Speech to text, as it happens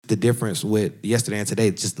the difference with yesterday and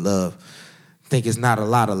today, just love. I think it's not a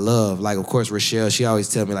lot of love. Like, of course, Rochelle, she always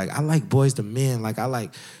tell me, like, I like Boys to Men. Like, I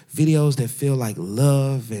like videos that feel like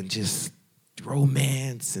love and just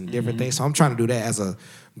romance and different things. So I'm trying to do that as a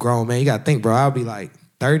grown man. You got to think, bro, I'll be like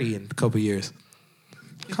 30 in a couple years.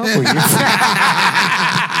 Couple years.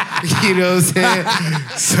 You know what I'm saying?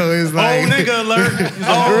 So it's like... Old nigga alert.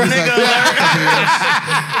 Old nigga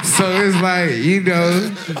alert. So it's like, you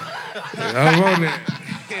know, I'm on it.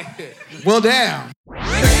 Well, damn.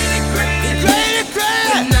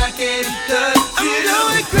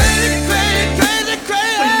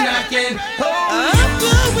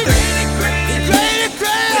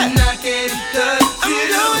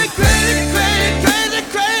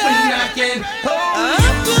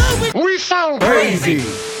 We sound crazy.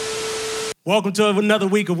 Welcome to another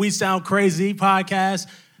week of We Sound Crazy podcast.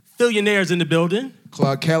 Billionaires in the building.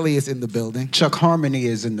 Claude Kelly is in the building. Chuck Harmony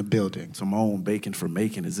is in the building. Simone Bacon for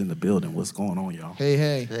Macon is in the building. What's going on, y'all?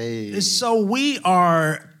 Hey. So we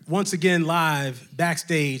are once again live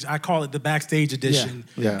backstage. I call it the backstage edition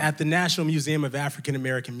at the National Museum of African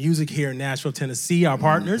American Music here in Nashville, Tennessee. Our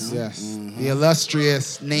partners. Yes. The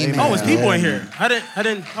illustrious name. Oh, it's people in here. I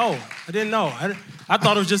didn't know. I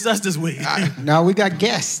thought it was just us this week. Now we got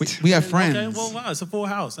guests. We have friends. Okay, well, wow, it's a full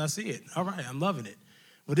house. I see it. All right, I'm loving it.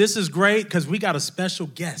 Well, this is great because we got a special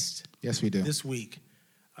guest. Yes, we do. This week.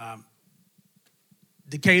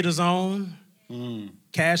 Decatur's own,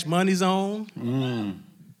 Cash Money's own.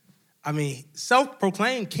 I mean,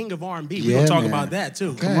 self-proclaimed king of R&B. We're going to talk about that,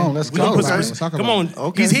 too. Okay. Come on, let's go. Let's talk Come about on, it.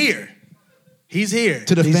 Okay. He's here. He's here.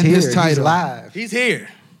 To defend He's his here. title. He's live. He's here.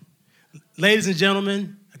 Ladies and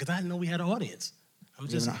gentlemen, because I didn't know we had an audience.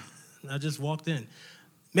 I just walked in.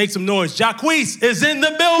 Make some noise. Jacquees is in the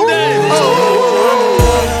building.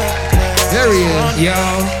 There he is. Yo.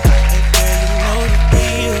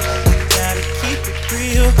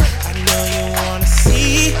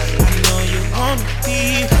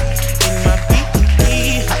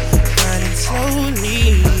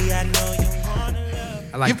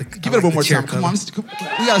 I like Give it one more time. Come on.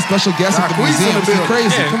 We got a special guest at the museum. This is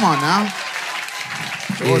crazy. Yeah. Come on now.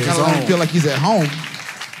 George kind of let him feel like he's at home.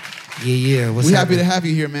 Yeah. What's We're happy happening? to have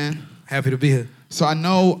you here, man. Happy to be here. So I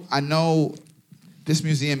know this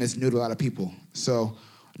museum is new to a lot of people. So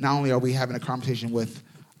not only are we having a conversation with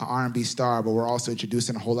an R&B star, but we're also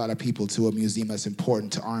introducing a whole lot of people to a museum that's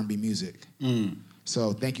important to R&B music.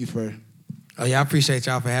 So thank you for... Oh, yeah, I appreciate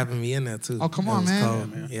y'all for having me in there, too. Oh, come That on, was man. cold.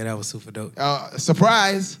 Yeah, man. Yeah, that was super dope.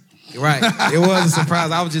 Surprise. Right. It was a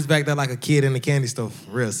surprise. I was just back there like a kid in the candy store,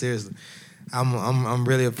 for real, seriously. I'm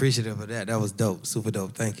really appreciative of that. That was dope, super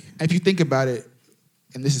dope. Thank you. And if you think about it,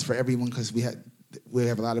 and this is for everyone because we have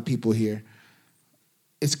a lot of people here,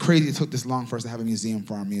 it's crazy it took this long for us to have a museum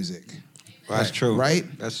for our music. Right. That's true. Right?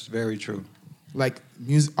 That's very true. Like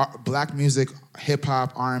black music, hip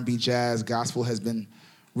hop, R&B, jazz, gospel has been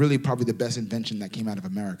really probably the best invention that came out of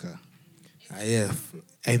America. Yeah,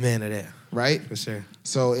 amen to that. Right? For sure.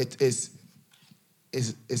 So it's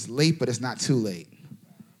late, but it's not too late.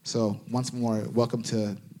 So once more, welcome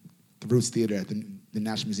to the Roots Theater at the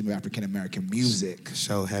National Museum of African American Music.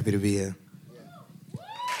 So happy to be here.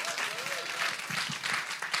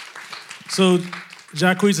 So,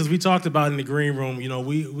 Jacquees, as we talked about in the green room, you know,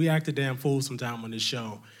 we act a damn fool sometime on this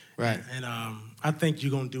show. Right. And I think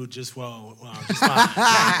you're going to do just well. Just fine.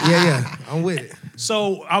 Yeah, I'm with it.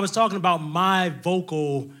 So I was talking about my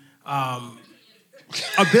vocal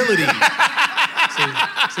ability.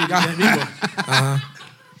 See, there you go.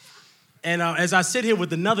 And as I sit here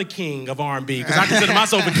with another king of R&B, because I consider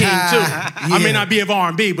myself a king too. I may not be of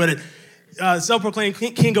R&B, but self-proclaimed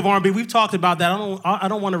king of R&B. We've talked about that. I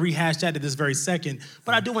don't want to rehash that at this very second,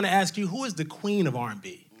 but I do want to ask you, who is the queen of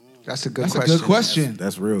R&B? That's a good That's question. a good question.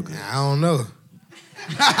 That's real good. I don't know.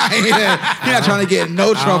 You're not trying to get in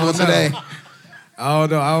no trouble today. I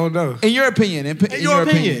don't know. In your opinion. In your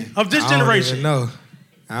opinion of this generation. No,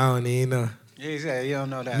 I don't even know. He said you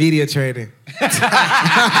don't know that. Media trading.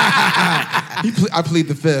 I plead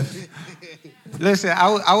the fifth. Listen,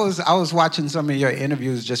 I was watching some of your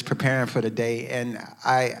interviews just preparing for the day, and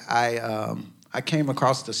I came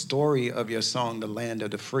across the story of your song, "The Land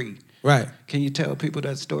of the Free." Right. Can you tell people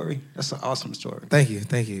that story? That's an awesome story. Thank you.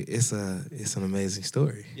 It's an amazing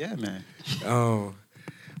story. Yeah, man.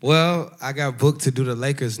 Well, I got booked to do the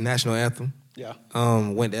Lakers national anthem. Yeah.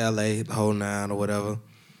 Went to LA, the whole 9 or whatever.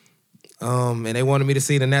 And they wanted me to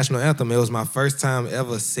sing the national anthem. It was my first time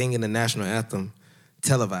ever singing the national anthem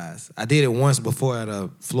televised. I did it once before at a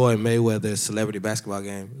Floyd Mayweather celebrity basketball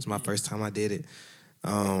game. It was my first time I did it.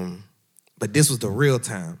 But this was the real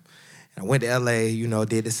time. And I went to LA, you know,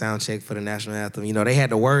 did the sound check for the national anthem. You know, they had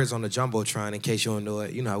the words on the Jumbotron in case you don't know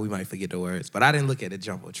it. You know how we might forget the words. But I didn't look at the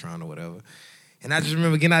Jumbotron or whatever. And I just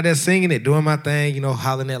remember getting out there singing it, doing my thing, you know,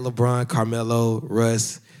 hollering at LeBron, Carmelo,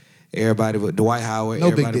 Russ, everybody, but Dwight Howard, No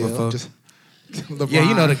everybody big deal. before. Just LeBron, Yeah,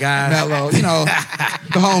 you know the guys. Melo, you know,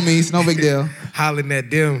 the homies, no big deal. Hollering at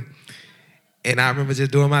them. And I remember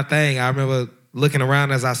just doing my thing. I remember looking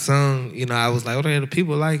around as I sung, you know, I was like, oh, the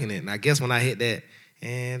people liking it. And I guess when I hit that,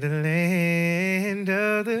 and the land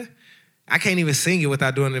of the... I can't even sing it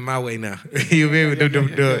without doing it my way now. You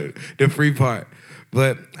remember the free part.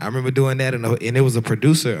 But I remember doing that, and it was a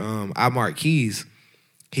producer, Mark Keys.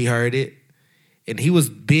 He heard it, and he was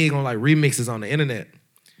big on like remixes on the internet.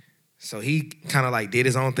 So he kind of like did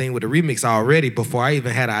his own thing with the remix already before I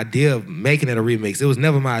even had an idea of making it a remix. It was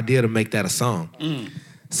never my idea to make that a song.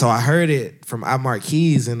 So I heard it from Mark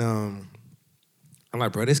Keys, and I'm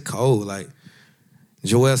like, bro, this cold. Like,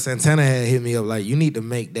 Joel Santana had hit me up like, you need to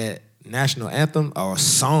make that national anthem or a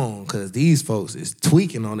song because these folks is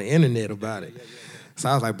tweaking on the internet about it. So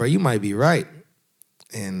I was like, bro, you might be right.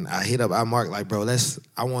 And I hit up Mark like, bro,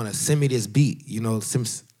 I want to send me this beat. You know,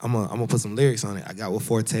 I'm gonna put some lyrics on it. I got with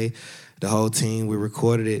Forte, the whole team. We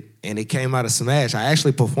recorded it, and it came out of smash. I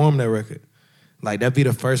actually performed that record. Like, that'd be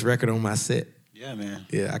the first record on my set. Yeah, man.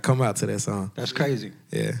 Yeah, I come out to that song. That's crazy.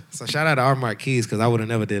 Yeah. So shout out to Mark Keys because I would have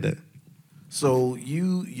never did that. So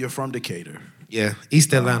you're from Decatur. Yeah,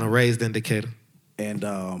 East Atlanta, raised in Decatur. And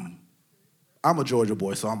I'm a Georgia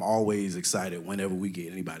boy, so I'm always excited whenever we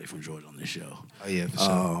get anybody from Georgia on this show. Oh, yeah, for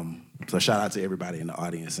sure. So shout out to everybody in the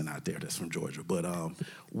audience and out there that's from Georgia. But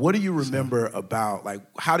what do you remember about, like,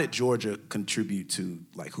 how did Georgia contribute to,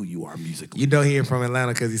 like, who you are musically? You know he ain't from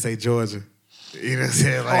Atlanta because he say Georgia. You know what I'm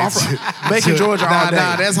saying? Like, I'm from making Georgia all day.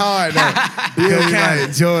 Nah, that's hard, though. Bill County,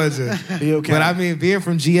 like, Georgia. Bill County. But, I mean, being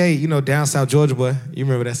from GA, you know, down South Georgia, boy. You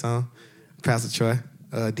remember that song? Pastor Troy,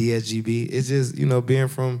 DSGB. It's just, you know, being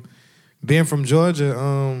from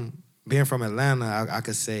Georgia, being from Atlanta, I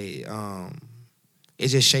could say it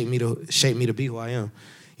just shaped me to be who I am.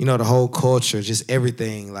 You know, the whole culture, just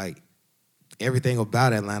everything, like everything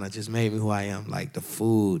about Atlanta just made me who I am. Like the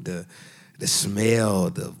food, the smell,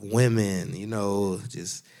 the women, you know,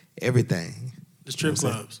 just everything. The strip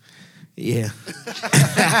clubs. Yeah.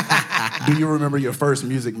 Do you remember your first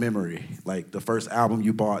music memory? Like the first album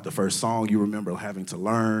you bought, the first song you remember having to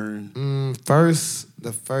learn?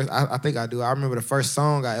 I think I do. I remember the first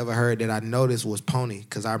song I ever heard that I noticed was Pony,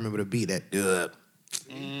 because I remember the beat that duh.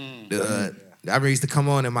 I remember it used to come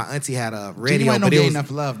on and my auntie had a radio. Genuine don't get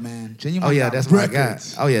enough love, man. Genuine. Oh yeah, got that's my guy.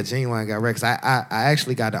 records. Oh yeah, Genuine got records. I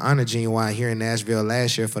actually got to honor Genuine here in Nashville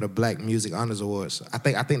last year for the Black Music Honors Awards. I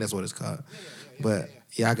think that's what it's called. But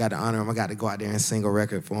yeah, I got to honor him. I got to go out there and sing a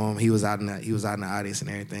record for him. He was out in the audience and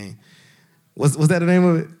everything. Was that the name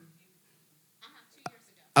of it? 2 years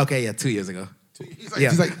ago. Okay, yeah, 2 years ago.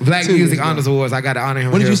 He's like Black Music Honors Awards. I got to honor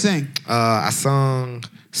him. What did here. you sing? I sung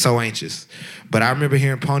So Anxious. But I remember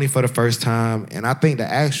hearing Pony for the first time, and I think the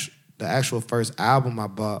actual first album I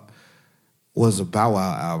bought was a Bow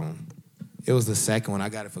Wow album. It was the second one. I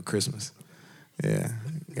got it for Christmas. Yeah.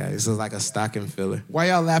 This was like a stocking filler. Why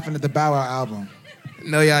y'all laughing at the Bow Wow album?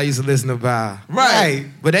 No, y'all used to listen to Bow. Right.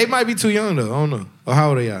 But they might be too young, though. I don't know. Or how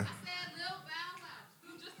old are y'all?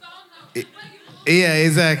 Yeah,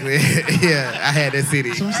 exactly. Yeah, I had that CD.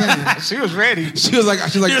 That's what I'm saying. She was ready. She was like,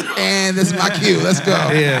 and this is my cue. Let's go.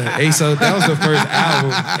 Yeah, and so that was the first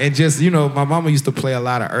album. And just, you know, my mama used to play a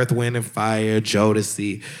lot of Earth, Wind, and Fire,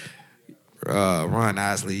 Jodeci, Ron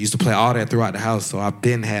Isley. Used to play all that throughout the house. So I've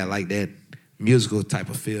been had like that musical type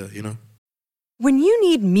of feel, you know? When you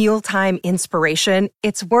need mealtime inspiration,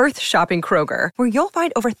 it's worth shopping Kroger, where you'll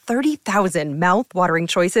find over 30,000 mouth-watering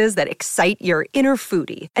choices that excite your inner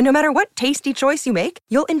foodie. And no matter what tasty choice you make,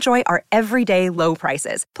 you'll enjoy our everyday low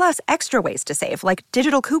prices, plus extra ways to save, like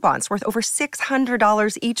digital coupons worth over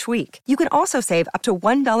 $600 each week. You can also save up to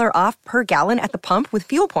 $1 off per gallon at the pump with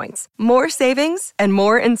fuel points. More savings and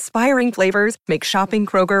more inspiring flavors make shopping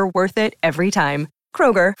Kroger worth it every time.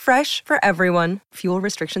 Kroger, fresh for everyone. Fuel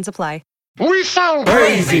restrictions apply. We sound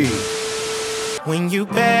crazy. When you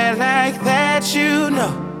bad like that, you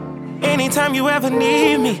know. Anytime you ever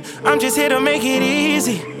need me, I'm just here to make it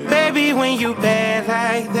easy. Baby, when you bad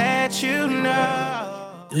like that, you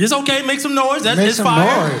know. It's okay, make some noise. Make It's some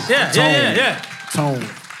fire. noise. Yeah. Tone.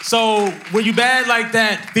 So when you bad like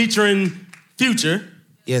that, featuring Future,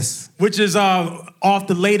 Yes. which is off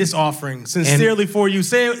the latest offering, Sincerely For You.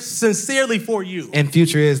 Say Sincerely For You. And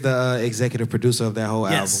Future is the executive producer of that whole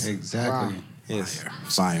Yes. album. Exactly. Yes.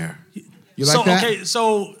 Fire. You like that? Okay,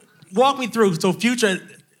 so walk me through. So Future,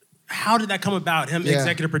 how did that come about? Him Yeah.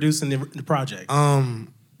 executive producing the project.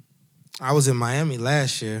 I was in Miami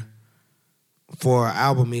last year for an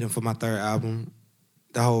album meeting for my third album.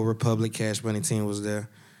 The whole Republic Cash Money team was there.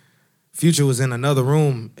 Future was in another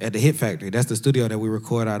room at the Hit Factory. That's the studio that we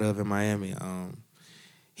record out of in Miami.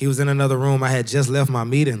 He was in another room. I had just left my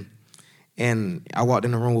meeting, and I walked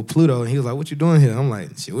in the room with Pluto, and he was like, "What you doing here?" I'm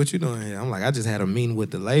like, "Shit, what you doing here?" I'm like, "I just had a meeting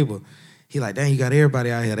with the label." He like, "Dang, you got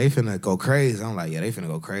everybody out here. They finna go crazy." I'm like, "Yeah, they finna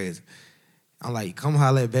go crazy." I'm like, "Come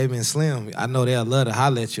holler at Baby and Slim. I know they'll love to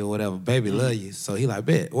holler at you or whatever. Baby love you." So he like,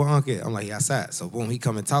 "Bet, where Unc at?" I'm like, "He outside." So boom, he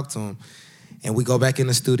come and talk to him. And we go back in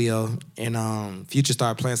the studio, and Future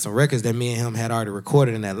started playing some records that me and him had already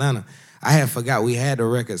recorded in Atlanta. I had forgot we had the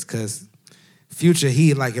records because Future,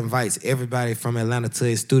 he like invites everybody from Atlanta to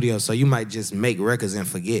his studio, so you might just make records and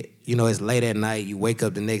forget. You know, it's late at night, you wake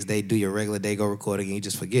up the next day, do your regular day, go record again, you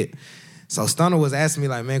just forget. So Stunner was asking me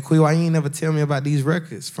like, "Man, Quee, why you ain't never tell me about these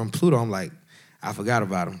records from Pluto?" I'm like, I forgot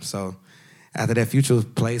about them. So after that, Future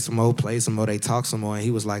played some more, they talked some more, and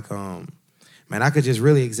he was like, "Man, I could just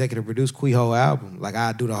really executive produce Quee whole album. Like,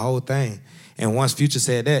 I'd do the whole thing." And once Future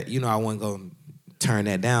said that, you know, I wasn't going to turn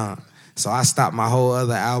that down. So I stopped my whole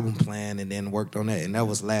other album plan and then worked on that, and that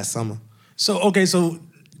was last summer. So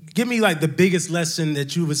give me, like, the biggest lesson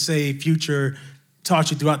that you would say Future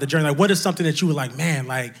taught you throughout the journey. Like, what is something that you were like, man,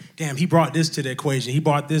 like, damn, he brought this to the equation. He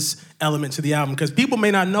brought this element to the album. Because people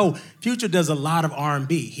may not know, Future does a lot of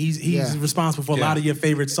R&B. He's responsible for a lot of your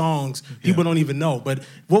favorite songs. People don't even know. But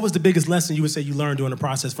what was the biggest lesson you would say you learned during the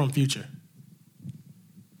process from Future?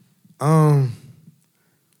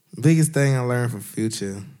 Biggest thing I learned from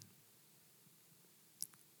Future,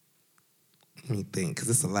 let me think, because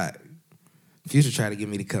it's a lot. Future tried to get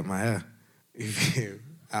me to cut my hair.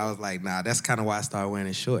 I was like, nah, that's kind of why I started wearing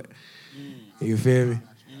it short. You feel me?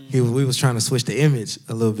 We was trying to switch the image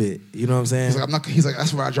a little bit. You know what I'm saying? He's like,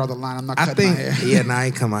 that's where I draw the line. I'm not cutting my hair. Yeah, nah, I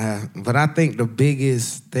ain't cut my hair. But I think the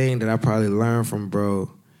biggest thing that I probably learned from bro,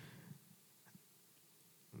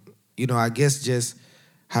 you know, I guess just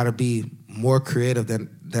how to be more creative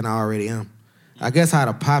than I already am. I guess how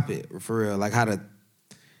to pop it, for real. Like how to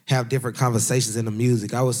have different conversations in the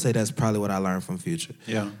music. I would say that's probably what I learned from Future.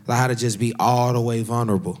 Yeah. Like how to just be all the way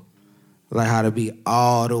vulnerable. Like how to be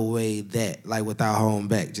all the way that, like without holding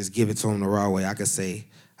back. Just give it to him the raw way. I could say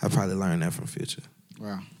I probably learned that from Future.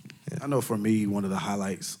 Wow. Yeah. I know for me, one of the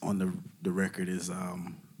highlights on the record is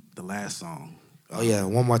the last song. Oh yeah,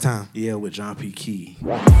 One More Time. Yeah, with John P. Key.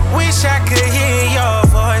 Wish I could hear your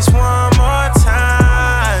voice one more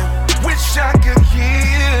time. Wish I could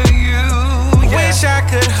hear you. Yeah. Wish I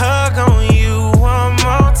could hug on you one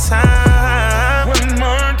more time. One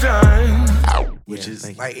more time. Which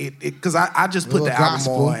is like it because I just put the album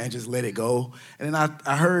on and just let it go. And then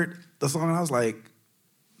I heard the song and I was like,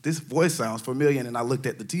 this voice sounds familiar. And then I looked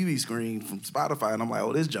at the TV screen from Spotify and I'm like,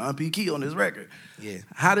 oh, there's John P. Key on this record. Yeah.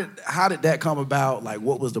 How did that come about? Like,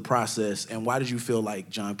 what was the process? And why did you feel like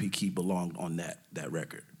John P. Key belonged on that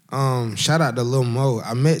record? Shout out to Lil Mo.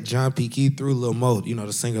 I met John P. Key through Lil Mo, you know,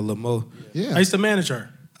 the singer Lil Mo. Yeah. I used to manage her.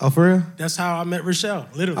 Oh, for real? That's how I met Rochelle,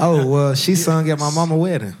 literally. Oh, well, she sung at my mama's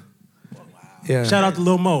wedding. Yeah. Shout out to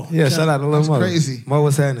Lil Mo. Yeah, shout out to Lil Mo. Crazy. Mo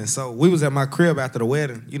was happening. So we was at my crib after the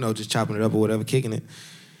wedding, you know, just chopping it up or whatever, kicking it.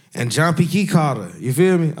 And John P. Key called her. You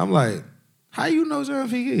feel me? I'm like, how you know John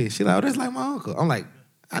P. Key? She like, oh, that's like my uncle. I'm like,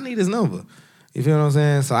 I need his number. You feel what I'm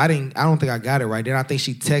saying? So I don't think I got it right then. I think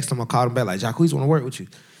she texted him or called him back like, Jacquees want to work with you.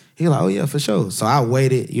 He like, oh yeah, for sure. So I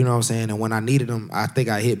waited, you know what I'm saying? And when I needed him, I think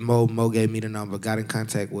I hit Mo. Mo gave me the number, got in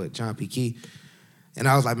contact with John P. Key. And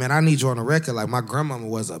I was like, man, I need you on the record. Like, my grandmama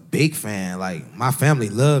was a big fan. Like, my family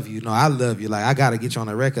love you. You know, I love you. Like, I got to get you on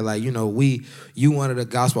the record. Like, you know, you one of the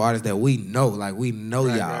gospel artists that we know. Like, we know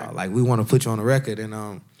y'all. Right. Like, we want to put you on the record.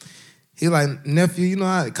 And he like, nephew, you know,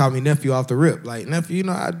 I called me nephew off the rip. Like, nephew, you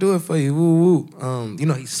know, I do it for you. Woo, woo. You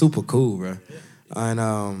know, he's super cool, bro. And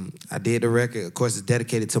I did the record. Of course, it's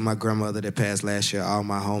dedicated to my grandmother that passed last year, all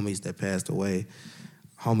my homies that passed away,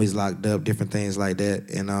 homies locked up, different things like that.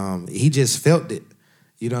 And he just felt it.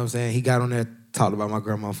 You know what I'm saying? He got on there, talked about my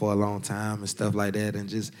grandma for a long time and stuff like that, and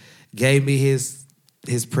just gave me his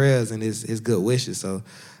prayers and his good wishes. So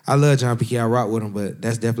I love John P. Key. I rock with him, but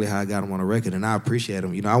that's definitely how I got him on the record, and I appreciate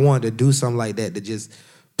him. You know, I wanted to do something like that to just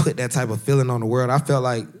put that type of feeling on the world. I felt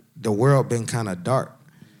like the world been kind of dark.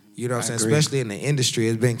 You know what I'm saying? Agree. Especially in the industry,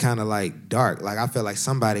 it's been kind of like dark. Like I feel like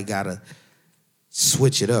somebody got to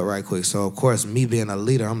switch it up right quick. So, of course, me being a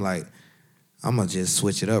leader, I'm like, I'm going to just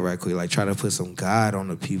switch it up right quick. Like, try to put some God on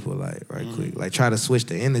the people, like, right quick. Like, try to switch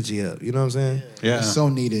the energy up. You know what I'm saying? Yeah. It's so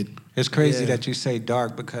needed. It's crazy that you say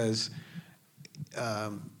dark because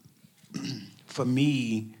for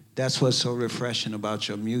me, That's what's so refreshing about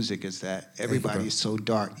your music is that everybody's so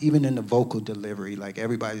dark. Even in the vocal delivery, like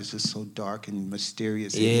everybody's just so dark and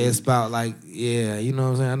mysterious. Yeah, it's about like, yeah, you know what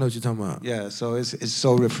I'm saying? I know what you're talking about. Yeah, so it's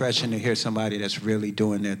so refreshing to hear somebody that's really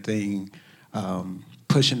doing their thing,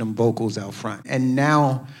 pushing them vocals out front. And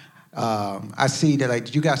now I see that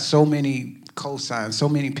like you got so many co-signs, so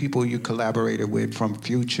many people you collaborated with, from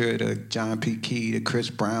Future to John P. Key to Chris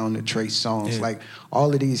Brown to Trey Songz. Yeah. Like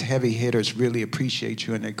all of these heavy hitters really appreciate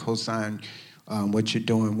you and they co-sign what you're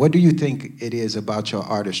doing. What do you think it is about your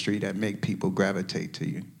artistry that make people gravitate to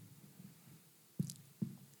you?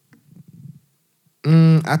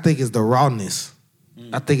 I think it's the rawness.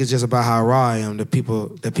 I think it's just about how raw I am that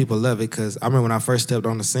people love it. Because I remember when I first stepped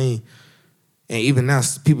on the scene, and even now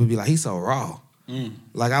people be like, he's so raw.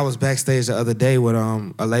 Like I was backstage the other day with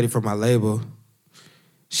a lady from my label.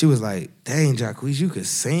 She was like, "Dang, Jacquees, you could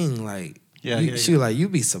sing." Like, she was like, "You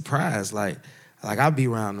be surprised." Like I be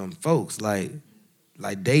around them folks. Like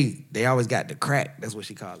they always got the crack. That's what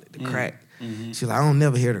she called it, the crack. She like, "I don't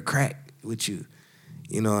never hear the crack with you,"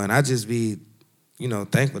 you know. And I just be, you know,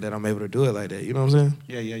 thankful that I'm able to do it like that. You know what I'm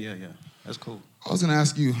saying? Yeah. That's cool. I was gonna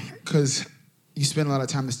ask you, because you spend a lot of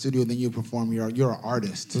time in the studio, then you perform. You're an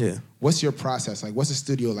artist. Yeah. What's your process like? What's the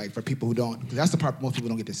studio like for people who don't? 'Cause that's the part most people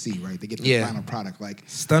don't get to see, right? They get the final product. Like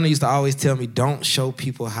Stunner used to always tell me, "Don't show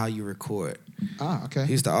people how you record." Okay.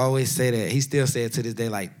 He used to always say that. He still say it to this day.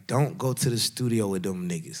 Like, don't go to the studio with them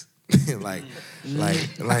niggas. like, you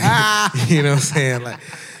know what I'm saying? Like,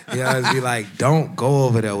 he always be like, don't go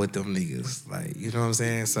over there with them niggas. Like, you know what I'm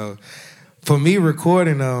saying? So, for me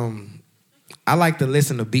recording, I like to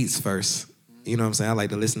listen to beats first. You know what I'm saying? I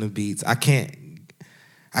like to listen to beats. I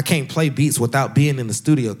can't play beats without being in the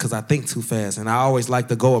studio because I think too fast. And I always like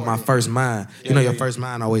to go with my first mind. Your first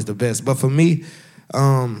mind always the best. But for me,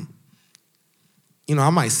 you know,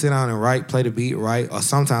 I might sit down and write, play the beat, write, or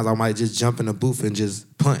sometimes I might just jump in the booth and just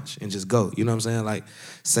punch and just go. You know what I'm saying? Like,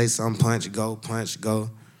 say something, punch,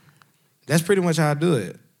 go. That's pretty much how I do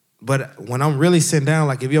it. But when I'm really sitting down,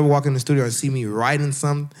 like if you ever walk in the studio and see me writing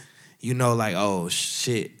something, you know, like, oh,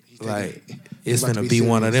 shit. Like, it's gonna be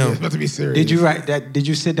one of them. It's about to be serious. Did you write that? Did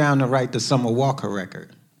you sit down to write the Summer Walker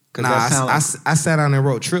record? Nah, I sat down and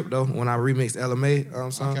wrote Trip, though, when I remixed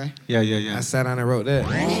LMA song. Okay. Yeah. I sat down and wrote that.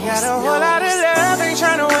 You got a whole lot of love, ain't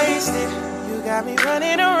tryna waste it. You got me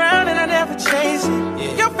running around and I never chase it.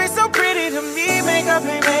 Yeah. Your face so pretty to me, makeup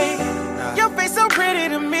ain't make it. Your face so pretty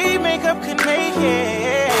to me, makeup can make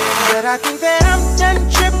it. But I think that I'm done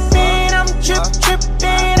tripping, I'm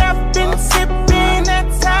tripping. I've been sipping,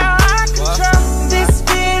 that's how I control this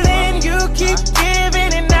feeling. You keep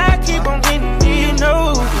giving and I keep on hitting. You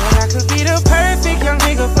know that I could be the perfect young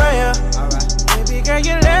nigga for you. Baby girl,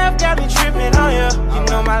 your love got me tripping on you. You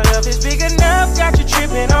know my love is big enough, got you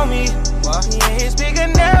tripping on me. Yeah, it's big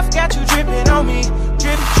enough, got you tripping on me.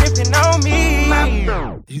 Tripping on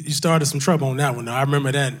me. You started some trouble on that one, though. I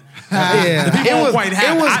remember that. Yeah, the people weren't quite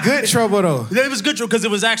happy. It was good trouble, though. It was good trouble because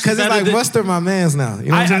it was actually Because it's like Buster my mans now. You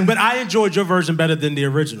know what I'm saying? But I enjoyed your version better than the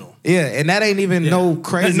original. Yeah, and that ain't even no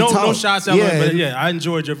crazy talk. No shots out, but I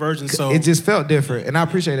enjoyed your version. So it just felt different, and I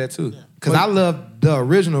appreciate that too. Because I love the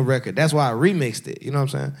original record. That's why I remixed it. You know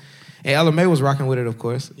what I'm saying? And LMA was rocking with it, of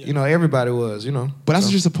course. Yeah. You know, everybody was. You know, but that's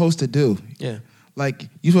what you're supposed to do. Yeah, like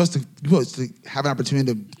you're supposed to have an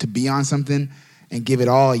opportunity to be on something and give it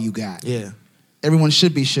all you got. Yeah, everyone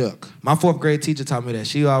should be shook. My 4th grade teacher taught me that.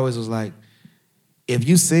 She always was like, if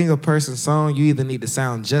you sing a person's song, you either need to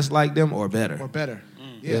sound just like them or better.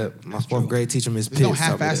 Yeah, my 4th grade teacher, Miss Pitts. There's no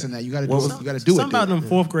half-assing that. You got to do it. You got to do it. Something about them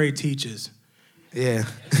 4th grade teachers. Yeah.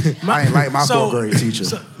 I ain't like my 4th grade teacher.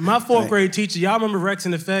 My 4th grade teacher, y'all remember Rex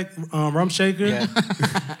and Effect, Rum Shaker? Yeah.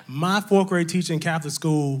 My 4th grade teacher in Catholic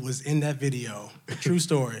school was in that video. True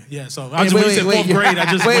story. Yeah, so I just when you said 4th grade,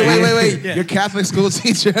 I just wait. Yeah. Your Catholic school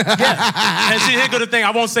teacher. Yeah. And here go the thing,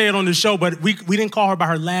 I won't say it on the show, but we didn't call her by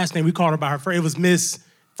her last name, we called her by her first. It was Miss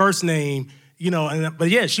First Name. You know,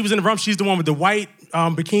 but yeah, she was in the Rump. She's the one with the white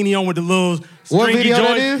bikini on with the little stringy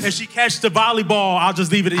joint, and she catched the volleyball. I'll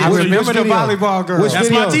just leave it. I remember the volleyball girl. Which That's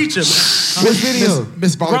video? my teacher. Which video?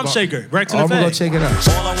 Miss Volleyball. Rump Shaker, Rex and I'm gonna go Effect. check it out.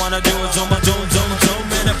 All I wanna do is zoom, zoom, zoom,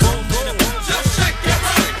 zoom, and a boom, boom, boom. Just shake your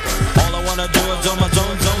body. All I wanna do is zoom,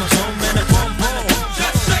 zoom, zoom, zoom, and a boom, boom.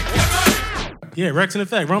 Just shake your body. Yeah, Rex and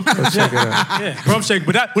Effect. Rump. Check it out. Yeah, Rump Shaker.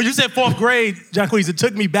 But when you said 4th grade, Jacquees, it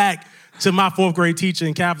took me back to my 4th grade teacher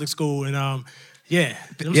in Catholic school, and yeah.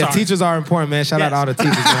 I'm sorry. Teachers are important, man. Shout out to all the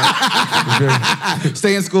teachers, man.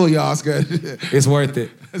 Stay in school, y'all. It's good. It's worth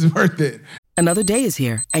it. It's worth it. Another day is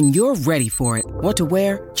here, and you're ready for it. What to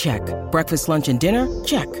wear? Check. Breakfast, lunch, and dinner?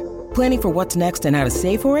 Check. Planning for what's next and how to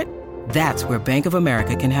save for it? That's where Bank of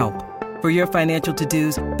America can help. For your financial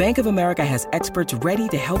to-dos, Bank of America has experts ready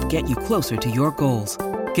to help get you closer to your goals.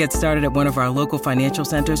 Get started at one of our local financial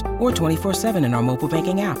centers or 24/7 in our mobile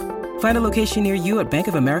banking app. Find a location near you at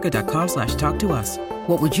bankofamerica.com/talktous.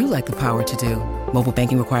 What would you like the power to do? Mobile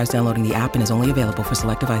banking requires downloading the app and is only available for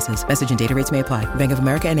select devices. Message and data rates may apply. Bank of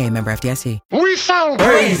America N.A., member FDIC. We sound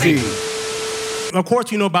crazy. Of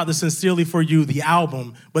course, you know about the Sincerely For You, the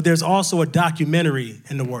album, but there's also a documentary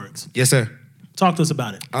in the works. Yes, sir. Talk to us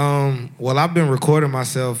about it. Well, I've been recording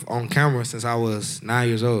myself on camera since I was 9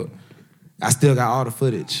 years old. I still got all the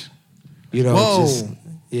footage. You know,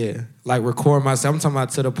 like recording myself. I'm talking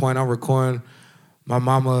about to the point I'm recording my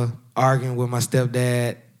mama arguing with my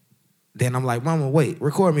stepdad. Then I'm like, Mama, wait,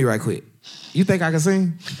 record me right quick. You think I can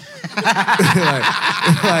sing?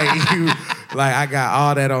 like I got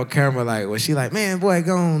all that on camera. Like, well, she like, man, boy,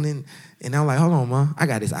 go on. And I'm like, hold on, Ma, I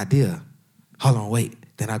got this idea. Hold on, wait.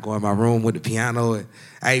 Then I go in my room with the piano, and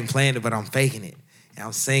I ain't playing it, but I'm faking it. And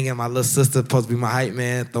I'm singing. My little sister supposed to be my hype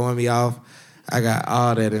man, throwing me off. I got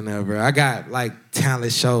all that in there, bro. I got, like,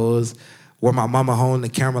 talent shows where my mama holding the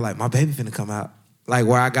camera, like, my baby finna come out. Like,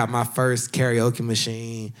 where I got my first karaoke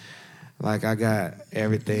machine. Like, I got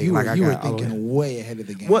everything. You were thinking way ahead of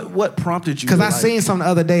the game. What prompted you? Because I seen something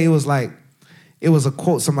the other day. It was a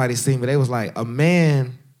quote somebody seen, but it was like, a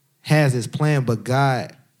man has his plan, but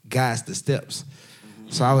God guides the steps.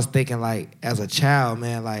 So I was thinking, like, as a child,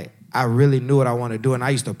 man, like, I really knew what I wanted to do, and I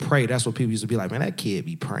used to pray. That's what people used to be like, man, that kid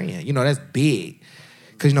be praying. You know, that's big.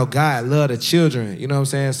 Because, you know, God love the children, you know what I'm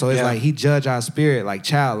saying? So it's like he judge our spirit, like,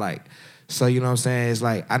 childlike. So, you know what I'm saying? It's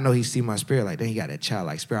like, I know he see my spirit, like, then he got that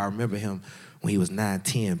childlike spirit. I remember him when he was 9,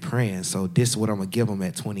 10 praying. So this is what I'm going to give him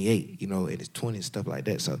at 28, you know, in his 20s, stuff like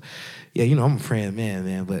that. So, yeah, you know, I'm a praying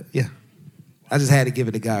man. But, yeah, I just had to give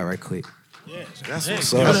it to God right quick. Yeah, that's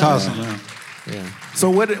what's up. That's awesome, man. Yeah.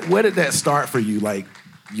 So where did that start for you? Like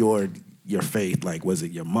your faith? Like was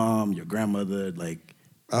it your mom, your grandmother? Like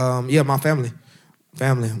yeah, my family.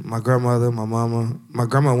 My grandmother, my mama. My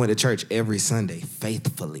grandma went to church every Sunday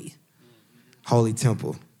faithfully. Holy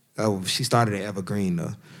Temple. Oh, she started at Evergreen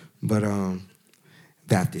though, but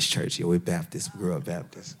Baptist church. Yeah, we're Baptist. We grew up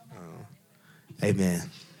Baptist.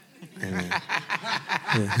 Amen. Yeah.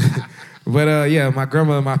 But yeah, my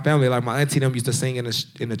grandmother and my family, like my auntie them used to sing in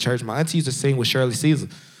the church. My auntie used to sing with Shirley Caesar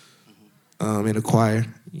in the choir.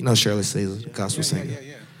 You know Shirley Caesar, gospel singer.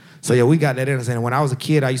 Yeah. So yeah, we got that understanding. When I was a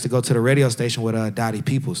kid, I used to go to the radio station with Dottie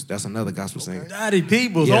Peoples. That's another gospel singer. Dottie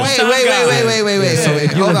Peoples. Yeah. Wait. Yeah, so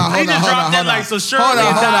if you Hold on.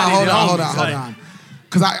 Hold on.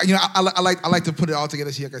 Because I like to put it all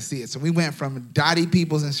together so you can see it. So we went from Dottie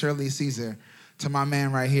Peoples and Shirley Caesar to my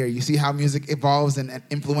man right here. You see how music evolves and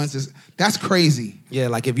influences? That's crazy. Yeah,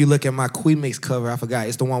 like if you look at my Queen Mix cover, I forgot.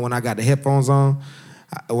 It's the one when I got the headphones on.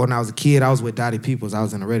 When I was a kid, I was with Dottie Peoples. I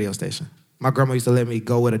was in a radio station. My grandma used to let me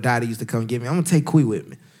go with a Dottie, used to come get me. I'm going to take Queen with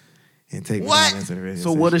me. And take me down into the radio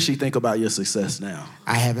station. What does she think about your success now?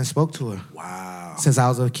 I haven't spoke to her. Wow. Since I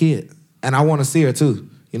was a kid. And I want to see her too.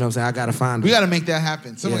 You know what I'm saying? I got to find her. We got to make that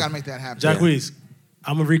happen. Someone got to make that happen. Jacquees,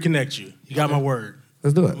 I'm going to reconnect you. You got my word.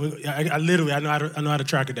 Let's do it. I literally know how to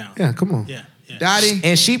track it down. Yeah, come on. Yeah. Dottie.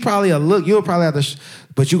 And she probably you'll probably have to,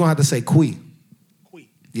 but you're going to have to say Quee. Quee.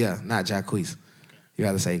 Yeah, not Jacquees. You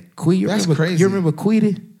have to say Quee. That's crazy. You remember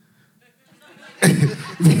Queedy? I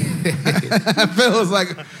feel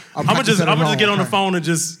like I'm gonna just get on the phone and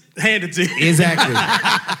just hand it to you. Exactly.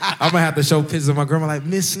 I'm gonna have to show pictures of my grandma like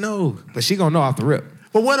Miss Snow, but she gonna know off the rip.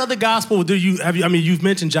 But what other gospel do you have? I mean, you've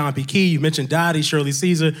mentioned John P. Key, you've mentioned Dottie, Shirley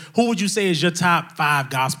Caesar. Who would you say is your top 5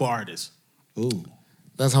 gospel artists? Ooh,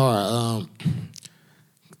 that's hard.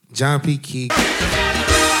 John P. Key.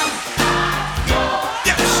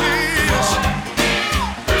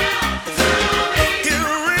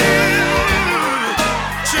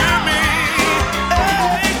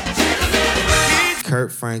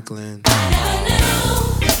 Kurt Franklin.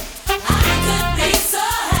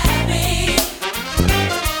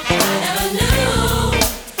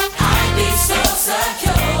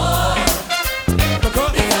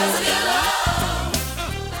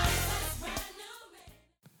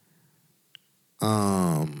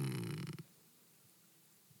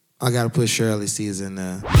 I gotta put Shirley Caesar in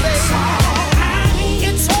there.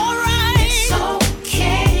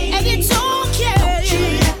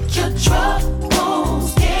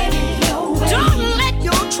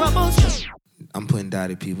 I'm putting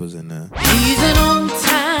Dottie Peoples in there. He's an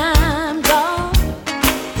on-time God.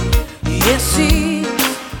 Yes, he is.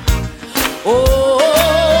 Oh,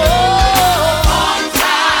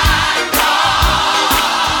 on-time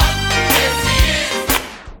God. Yes, he is.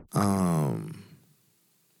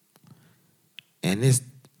 And this,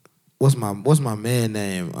 what's my what's my man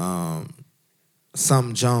name?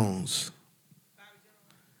 Some Jones.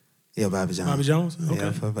 Yeah, Bobby Jones. Bobby Jones? Okay.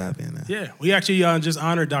 Yeah, for Bobby in there. Yeah, we actually just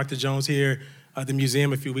honored Dr. Jones here at the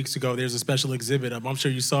museum a few weeks ago. There's a special exhibit up. I'm sure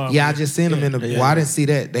you saw it. Yeah, I just seen him in the. Well, I didn't see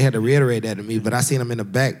that. They had to reiterate that to me, but I seen him in the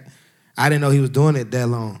back. I didn't know he was doing it that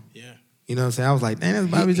long. Yeah. You know what I'm saying? I was like, damn, that's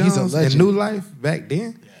Bobby He's Jones. a legend. In New Life back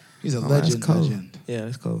then. Yeah. He's a That's legend. cool. Legend. Yeah,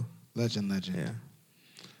 that's cool. Legend. Yeah.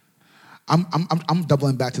 I'm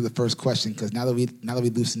doubling back to the first question because now that we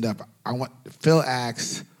loosened up, Phil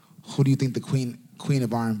asks, who do you think the queen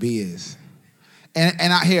of R&B is? And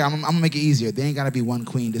out here, I'm gonna make it easier. There ain't gotta be one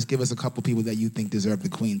queen. Just give us a couple people that you think deserve the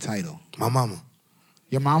queen title. My mama.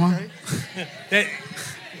 Your mama?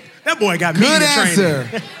 That boy got good media answer.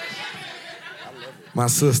 training. My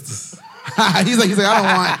sisters. he's like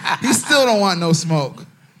he still don't want no smoke.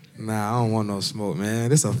 Nah, I don't want no smoke, man.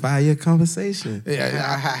 This a 5-year conversation.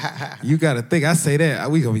 Yeah. You gotta think. I say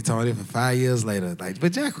that we gonna be talking it for 5 years later. Like,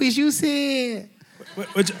 but Jacquees, you said.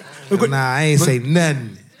 Nah, I ain't say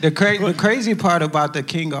nothing. The crazy part about the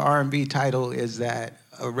King of R&B title is that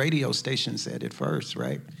a radio station said it first,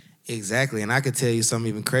 right? Exactly, and I could tell you something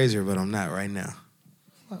even crazier, but I'm not right now.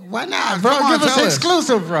 Why not, bro? Give us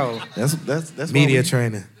exclusive, bro. That's media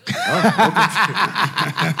training. I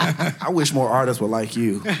wish more artists were like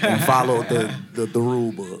you and follow the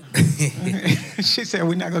rule book. She said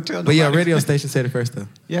we're not gonna tell. But yeah, radio station said it first though.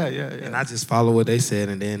 Yeah. And I just follow what they said,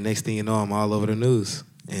 and then next thing you know, I'm all over the news,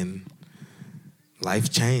 and life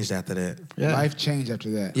changed after that. Yeah. Life changed after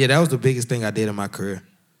that. Yeah, that was the biggest thing I did in my career.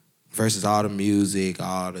 Versus all the music,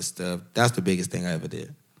 all the stuff. That's the biggest thing I ever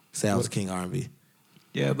did. Say I was King R&B.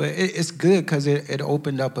 Yeah, but it's good because it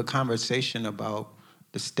opened up a conversation about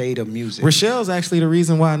the state of music. Rochelle's actually the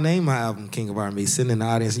reason why I named my album King of R&B, sitting in the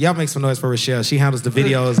audience. Y'all make some noise for Rochelle. She handles the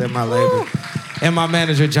videos at my label. And my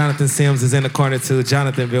manager, Jonathan Sims, is in the corner too.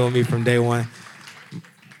 Jonathan been with me from day one.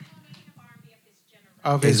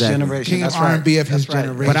 Of his generation. King of R&B of his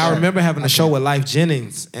generation. But I remember having a show with Life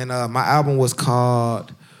Jennings, and my album was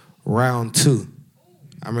called Round 2.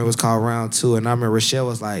 I remember it was called Round 2, and I remember Rochelle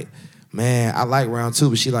was like, man, I like Round 2,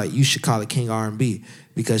 but she like, you should call it King R&B.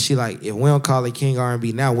 Because she like, if we don't call it King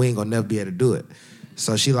R&B now, we ain't gonna never be able to do it.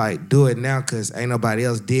 So she like, do it now because ain't nobody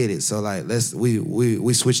else did it. So like,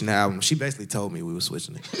 we switching the album. She basically told me we were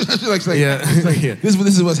switching it. She's like, yeah. This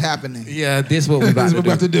is what's happening. Yeah, this is what we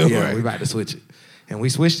about to do. Yeah, right. we about to switch it. And we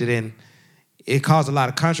switched it, and it caused a lot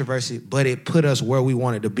of controversy, but it put us where we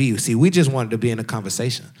wanted to be. See, we just wanted to be in a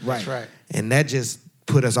conversation. Right. And that just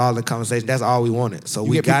put us all in conversation. That's all we wanted. So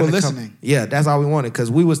we get got people listening. Yeah, that's all we wanted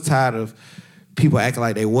because we was tired of people acting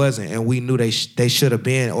like they wasn't, and we knew they should have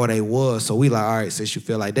been or they was. So we like, all right, since you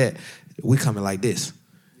feel like that, we coming like this.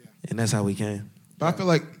 Yeah. And that's how we came. But I feel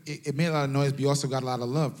like it made a lot of noise, but you also got a lot of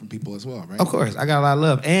love from people as well, right? Of course, I got a lot of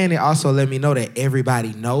love. And it also let me know that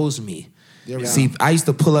everybody knows me. See, I used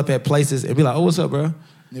to pull up at places and be like, oh, what's up, bro?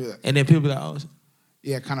 And then people be like, oh.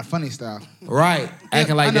 Yeah, kind of funny style. Right,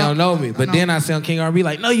 acting like they don't know me. But then I say on King R&B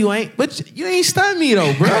like, no, you ain't. But you ain't stunned me,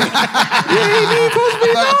 though, bro. You ain't supposed to be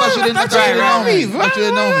I thought you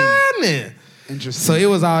didn't know me. Interesting. So it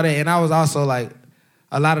was all that. And I was also like,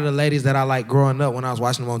 a lot of the ladies that I liked growing up, when I was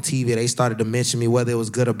watching them on TV, they started to mention me, whether it was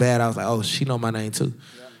good or bad. I was like, oh, she know my name, too.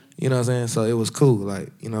 You know what I'm saying? So it was cool.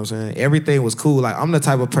 Like, you know what I'm saying? Everything was cool. Like, I'm the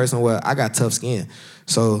type of person where I got tough skin.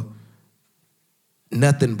 So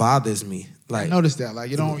nothing bothers me. Like, I noticed that.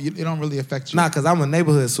 Like, it don't really affect you. Nah, because I'm a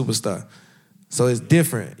neighborhood superstar. So it's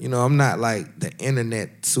different. You know, I'm not like the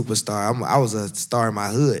internet superstar. I was a star in my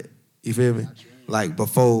hood. You feel me? Like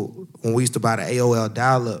before, when we used to buy the AOL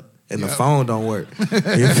dial-up and the phone don't work.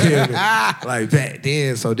 You feel me? Like back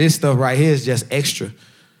then. So this stuff right here is just extra.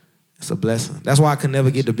 It's a blessing. That's why I could never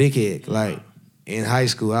get the big head. Like in high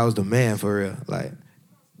school, I was the man for real. Like.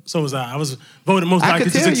 So was I. I was voted most I likely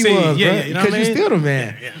could to tell succeed. you was, Yeah, you know what I mean? Because you're still the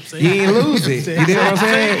man. Yeah, you ain't lose it. You know what I'm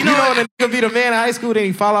saying? You know when a nigga be the man in high school, then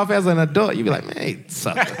he fall off as an adult, you be like, man, hey,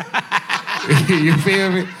 sucker. You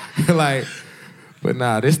feel me? Like, but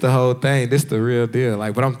nah, this the whole thing. This the real deal.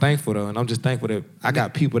 Like, but I'm thankful though, and I'm just thankful that I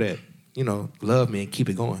got people that, you know, love me and keep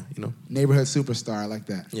it going, you know? Neighborhood superstar, I like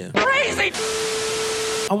that. Yeah. Crazy.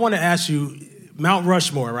 I want to ask you, Mount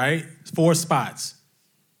Rushmore, right? 4 spots.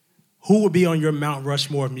 Who would be on your Mount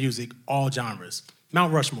Rushmore of music, all genres?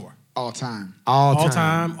 Mount Rushmore. All time. All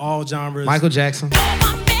time, all genres. Michael Jackson.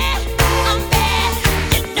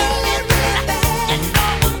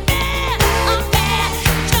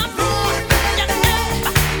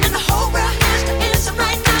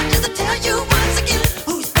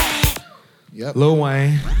 Yep. Lil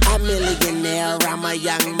Wayne. I'm millionaire, I'm a a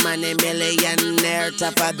young money millionaire,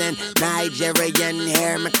 tougher than Nigerian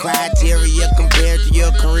hair. My criteria compared to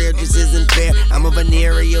your career just isn't fair. I'm a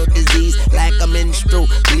venereal disease like a menstrual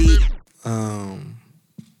bleed.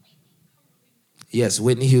 Yes,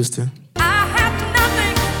 Whitney Houston.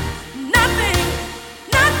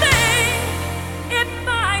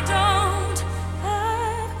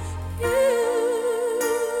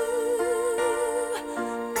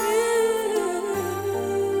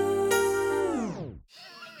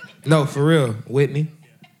 No, for real, Whitney.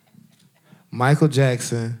 Michael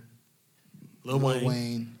Jackson. Lil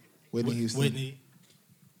Wayne. Whitney Houston. Whitney.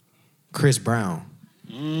 Chris Brown.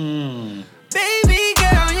 Baby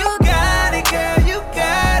girl, you got it, girl. You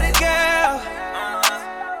got it, girl.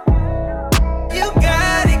 You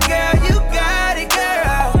got it, girl. You got it,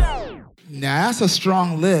 girl. Now, that's a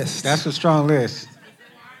strong list. That's a strong list.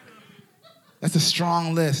 That's a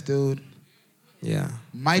strong list, dude. Yeah.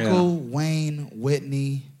 Michael, Wayne,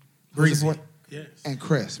 Whitney, Breezy. yes. And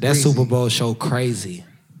Chris. That Breezy. Super Bowl show crazy.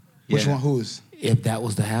 Which one? Whose? If that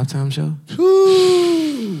was the halftime show?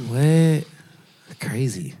 What?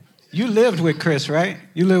 Crazy. You lived with Chris, right?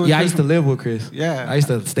 You lived with Yeah, I Chris? used to live with Chris. Yeah. I used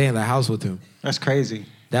to stay in the house with him. That's crazy.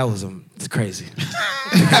 That was it's crazy.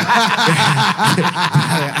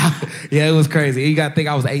 Yeah, it was crazy. You got to think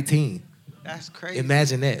I was 18. That's crazy.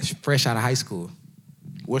 Imagine that, fresh out of high school.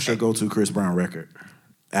 What's your go-to Chris Brown record?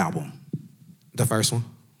 Album? The first one.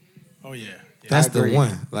 Oh, yeah. That's the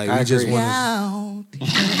one. Like, we just want to...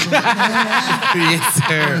 Yes,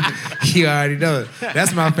 sir. You already know it.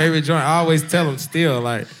 That's my favorite joint. I always tell him still,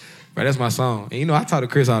 like, bro, that's my song. And, you know, I talk to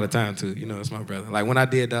Chris all the time, too. You know, it's my brother. Like, when I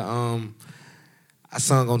did the, I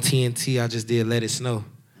sung on TNT, I just did Let It Snow.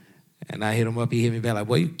 And I hit him up, he hit me back like,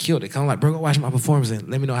 boy, you killed it. I'm like, bro, go watch my performance and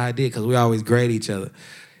let me know how I did, because we always grade each other.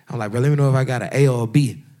 I'm like, bro, let me know if I got an A or a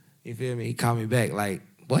B. You feel me? He called me back like,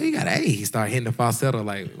 boy, you got an A. He started hitting the falsetto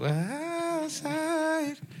like, well,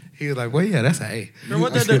 outside. He was like, well, yeah, that's an A. Girl,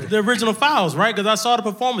 what the original files, right? Because I saw the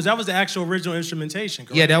performance. That was the actual original instrumentation.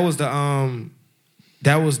 Girl. Yeah, that was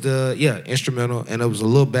the instrumental, and it was a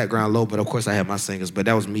little background low, but of course I had my singers, but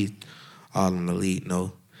that was me all in the lead.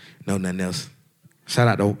 No, nothing else. Shout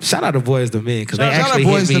out to Boys to Men, because they actually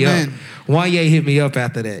hit me up. Wanye hit me up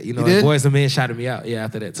after that. You know, and Boys to Men shouted me out. Yeah,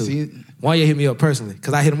 after that too. Wanye hit me up personally,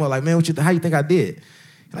 because I hit him up like, man, how you think I did?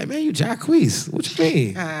 Like, man, you Jacquees. What you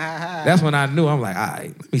mean? That's when I knew. I'm like, all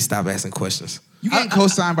right, let me stop asking questions. You getting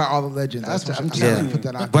co-signed by all the legends. That's what I'm telling you. Put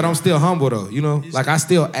that out But I'm still humble though, you know? Like, I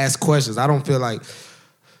still ask questions. I don't feel like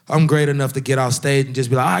I'm great enough to get off stage and just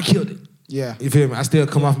be like, I killed it. Yeah. You feel me? I still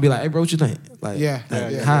come off and be like, hey, bro, what you think? Like, Yeah.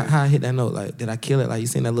 How I hit that note? Like, did I kill it? Like, you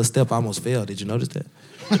seen that little step I almost failed. Did you notice that?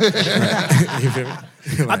 You feel me?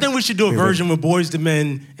 I think we should do a version with Boys to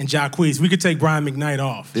Men and Jacquees. We could take Brian McKnight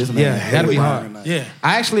off. Yeah, that'd be hard. Yeah.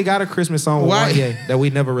 I actually got a Christmas song with Wanye that we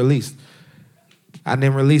never released. I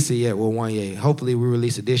didn't release it yet with Wanye. Hopefully we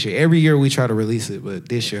release it this year. Every year we try to release it, but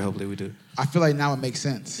this year hopefully we do. I feel like now it makes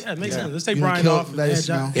sense. Yeah, it makes sense. Let's take You done Brian killed off. Let It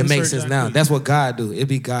Snow. It makes sense now. That's what God do. It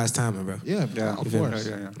be God's timing, bro. Yeah, of course.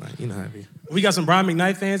 Like, you know how it be. We got some Brian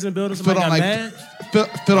McKnight fans in the building. Somebody got mad. Phil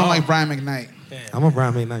don't like Brian McKnight. I'm a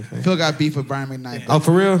Brian McKnight fan. Phil got beef with Brian McKnight. Oh,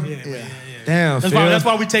 for real? Yeah. Damn, That's Phil.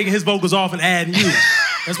 why we taking his vocals off and adding you.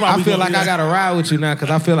 That's why I feel like I gotta ride with you now because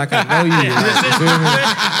I feel like I know you. You feel me?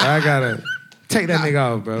 I gotta take that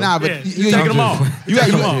nigga off, bro. Nah, but you take him off. You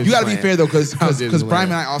gotta be fair though, because I'm just Brian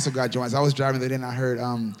playing. McKnight also got joints. I was driving the other day and I heard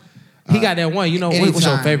He got that one. You know, what's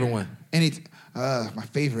your favorite one? My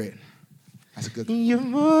favorite. That's a good one. You're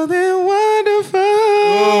more than wonderful.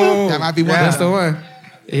 That might be one. That's the one.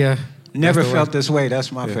 Yeah. Never felt this way.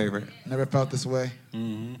 That's my favorite. Never felt this way.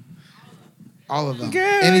 Mm-hmm. All of them. Girl,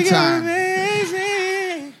 Anytime. you're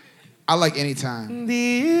amazing. I like Anytime.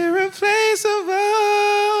 The irreplaceable.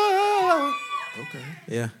 Okay.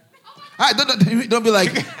 Yeah. All right, don't be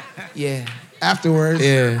like, yeah. Afterwards.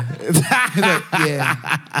 Yeah. Like, yeah.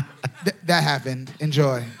 That happened.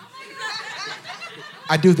 Enjoy.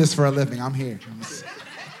 I do this for a living. I'm here.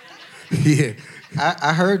 Yeah.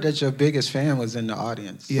 I heard that your biggest fan was in the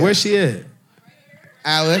audience. Yeah. Where's she at?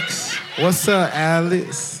 Alex. What's up,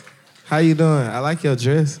 Alex? How you doing? I like your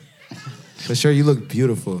dress. For sure, you look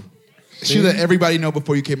beautiful. She let everybody know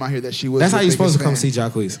before you came out here that she was. That's the how you're supposed to biggest come fan.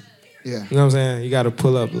 see Jacquees. Yeah. You know what I'm saying? You got to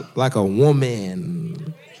pull up like a woman. You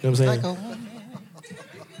know what I'm saying? Like a woman.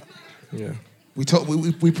 Yeah.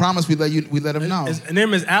 We promised we let him know. His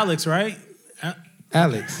name is Alex, right?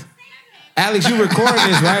 Alex, you recording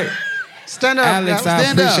this, right? Stand up. Alex, I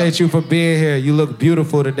Stand up. appreciate you for being here. You look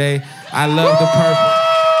beautiful today. I love the purple.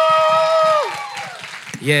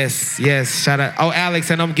 Yes. Shout out. Oh, Alex,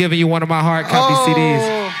 and I'm giving you one of my hard copy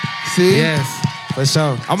CDs. See? Yes. For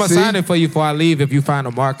sure. I'm gonna sign it for you before I leave if you find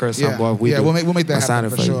a marker or something. Yeah, Boy, if we'll make that happen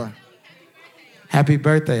for sure. You. Happy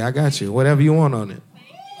birthday. I got you. Whatever you want on it.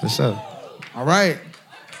 For sure. All right.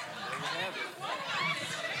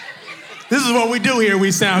 This is what we do here.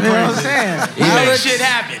 We sound crazy. You know what I'm saying? We make shit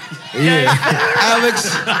happen. Yeah.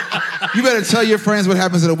 Alex, you better tell your friends what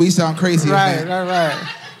happens at a We Sound Crazy event. Right.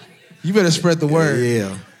 You better spread the word.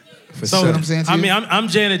 Yeah. So sure. What I'm saying to you? I mean, I'm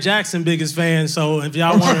Janet Jackson biggest fan. So if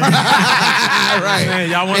y'all want, right?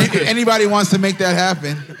 Y'all want anybody wants to make that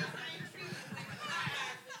happen.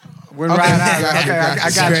 We're right out. Okay, I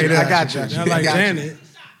got you. I like Janet.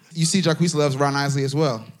 You see, Jacquees loves Ron Isley as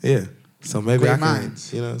well. Yeah. So maybe Great I can,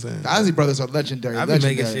 minds. you know what I'm saying? The Isley brothers are legendary. I've been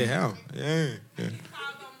making shit happen. Yeah.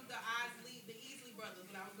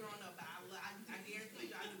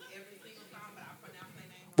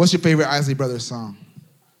 What's your favorite Isley Brothers song?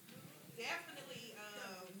 Definitely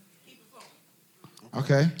Keep It Flowing.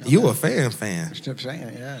 Okay. You a fan.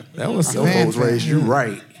 Saying, yeah. That was so Folks raised you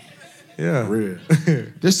right. Yeah. Real.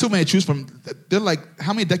 There's too many to choose from. They're like,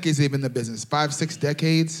 how many decades they've been in the business? 5, 6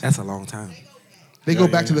 decades? That's a long time. They go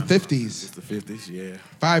back to the 50s. It's the 50s, yeah.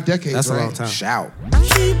 5 decades, That's right? a long time. Shout.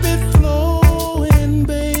 Keep it flowing,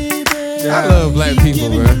 baby. I love black people,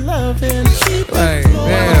 bro. Like,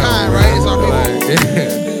 damn, right? It's all people.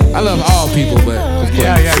 Yeah. I love all people, but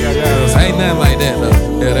Yeah. ain't nothing like that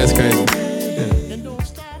though. Yeah, that's crazy.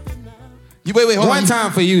 You wait, hold One on.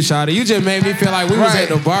 time for you, Shawty. You just made me feel like we was Right. at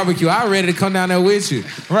the barbecue. I was ready to come down there with you.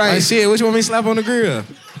 Right. Like, shit, what you want me to slap on the grill?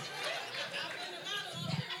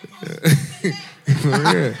 For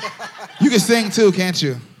real. You can sing too, can't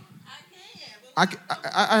you? I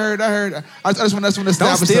heard. I just want to Don't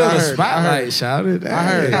establish steal that I the heard. spotlight, Shawty. I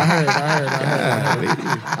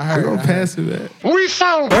heard. We're gonna pass it back. We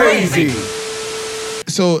sound crazy.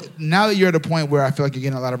 So now that you're at a point where I feel like you're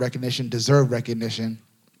getting a lot of recognition, deserved recognition,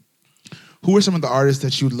 who are some of the artists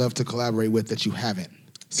that you'd love to collaborate with that you haven't?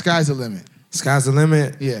 Sky's the limit. Sky's the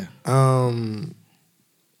limit. Yeah.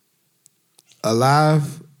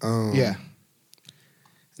 Alive. Yeah.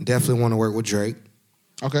 Definitely want to work with Drake.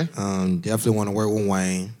 Okay. Definitely want to work with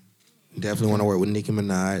Wayne. Definitely want to work with Nicki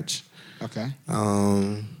Minaj. Okay.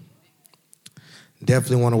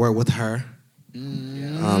 Definitely want to work with her.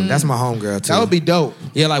 That's my homegirl too. That would be dope.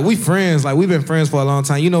 Yeah, like we friends. Like we've been friends for a long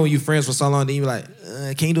time. You know when you friends for so long, then you be like,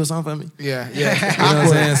 can you do a song for me? Yeah. You know what I'm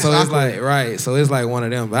saying? So it's like, right. So it's like one of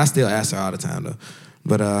them. But I still ask her all the time though.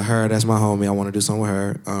 But her, that's my homie. I want to do something with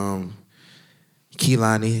her.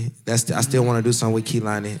 Kehlani, I still want to do something with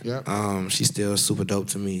Kehlani. Yep. She's still super dope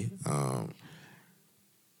to me.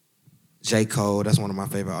 J. Cole, that's one of my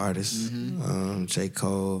favorite artists. J.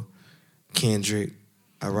 Cole, Kendrick,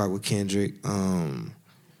 I rock with Kendrick.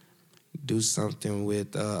 Do something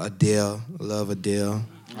with Adele, love Adele.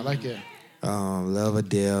 I like it. Love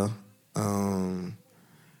Adele.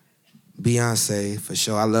 Beyonce, for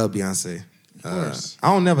sure. I love Beyonce. Of course.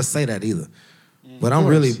 I don't never say that either. But I'm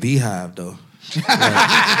really Beehive though. like,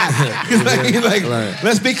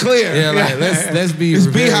 let's be clear. Yeah, like let's be It's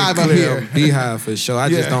very Beehive up clear. here. I'm Beehive for sure. I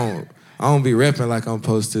just don't be repping like I'm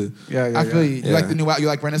supposed to. I feel you. You Yeah. like the new album? You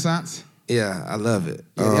like Renaissance? Yeah, I love it.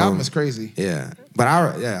 Yeah, the album is crazy. Yeah, but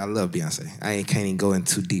I love Beyonce. can't even go in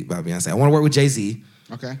too deep about Beyonce. I want to work with Jay-Z.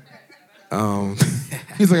 Okay.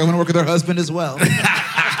 He's like, I want to work with her husband as well.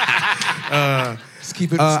 Just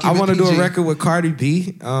keep it. I want to do a PG. record with Cardi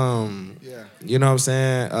B. You know what I'm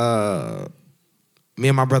saying? Me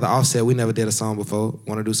and my brother Offset, we never did a song before.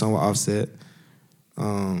 Want to do something with Offset.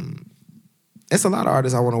 It's a lot of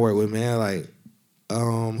artists I want to work with, man. Like,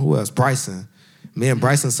 who else? Bryson. Me and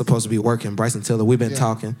Bryson's supposed to be working. Bryson Tiller, we've been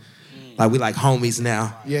talking. Like, we like homies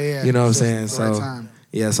now. Yeah. You know what I'm saying? It's the right time.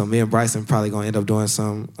 Yeah, so me and Bryson probably gonna end up doing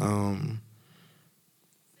some.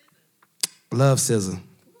 Love SZA.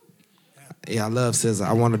 Yeah, I love SZA.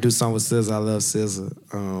 I want to do something with SZA. I love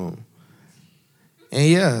SZA. And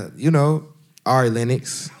yeah, you know, Ari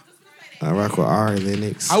Lennox. I rock with Ari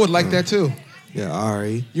Lennox. I would like that too. Yeah,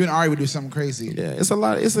 Ari. You and Ari would do something crazy. Yeah, it's a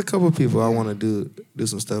lot. It's a couple of people I want to do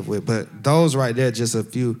some stuff with. But those right there, just a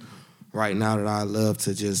few right now that I love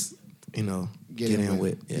to just, you know, get in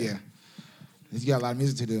with. Yeah. You got a lot of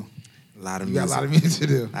music to do. A lot of You music. got a lot of music to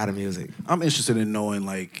do. A lot of music. I'm interested in knowing,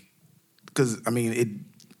 like, because I mean,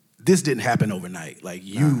 this didn't happen overnight. Like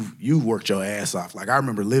you worked your ass off. Like I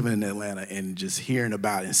remember living in Atlanta and just hearing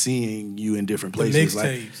about and seeing you in different places.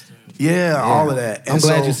 Mixtapes. Yeah, all of that. I'm And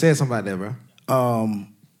glad so, you said something about that, bro.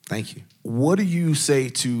 Thank you. What do you say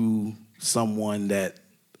to someone that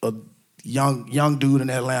a young dude in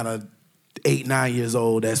Atlanta, 8, 9 years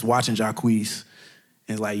old, that's watching Jacquees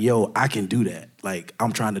and is like, yo, I can do that. Like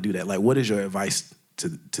I'm trying to do that. Like, what is your advice to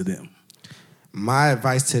them? my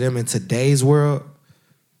advice to them in today's world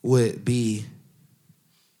would be,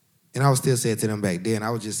 and I would still say it to them back then, I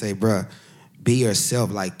would just say, bruh, be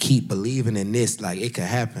yourself. Like, keep believing in this. Like, it could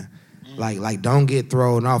happen. Like, don't get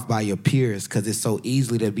thrown off by your peers because it's so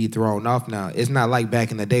easily to be thrown off now. It's not like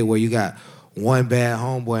back in the day where you got one bad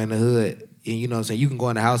homeboy in the hood and, you know what I'm saying, you can go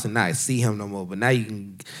in the house and not see him no more. But now you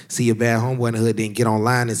can see a bad homeboy in the hood, then get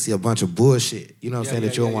online and see a bunch of bullshit, you know what I'm saying,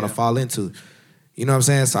 that you don't want to fall into. You know what I'm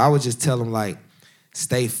saying? So I would just tell them, like,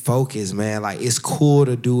 stay focused, man. Like, it's cool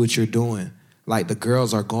to do what you're doing. Like, the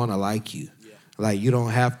girls are going to like you. Yeah. Like, you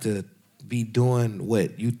don't have to be doing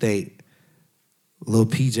what you think Lil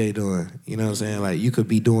PJ doing. You know what I'm saying? Like, you could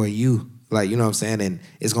be doing you. Like, you know what I'm saying? And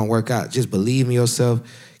it's going to work out. Just believe in yourself.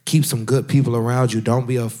 Keep some good people around you. Don't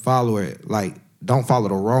be a follower. Like, don't follow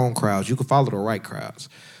the wrong crowds. You can follow the right crowds,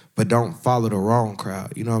 but don't follow the wrong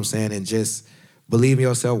crowd. You know what I'm saying? And just believe in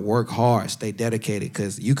yourself. Work hard. Stay dedicated,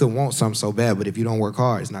 because you can want something so bad, but if you don't work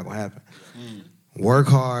hard, it's not going to happen. Work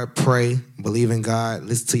hard, pray, believe in God,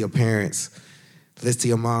 listen to your parents, listen to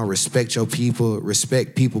your mom, respect your people,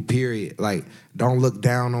 respect people, period. Like, don't look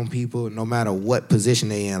down on people no matter what position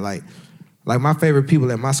they in. Like my favorite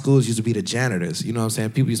people at my schools used to be the janitors. You know what I'm saying?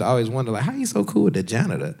 People used to always wonder, like, how you so cool with the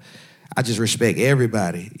janitor? I just respect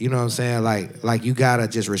everybody. You know what I'm saying? Like you gotta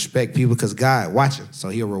just respect people because God watching, so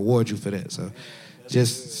he'll reward you for that. So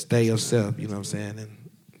just stay yourself, you know what I'm saying? And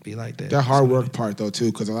be like that. That hard work part though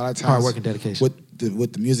too, because a lot of times hard work and dedication.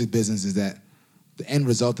 With the music business is that the end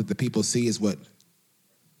result that the people see is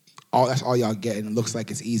that's all y'all get, and it looks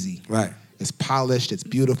like it's easy. Right. It's polished, it's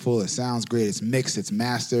beautiful, it sounds great, it's mixed, it's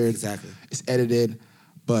mastered, exactly. It's edited.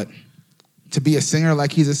 But to be a singer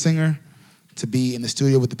like he's a singer, to be in the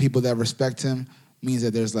studio with the people that respect him, means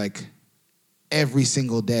that there's like every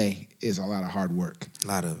single day is a lot of hard work. A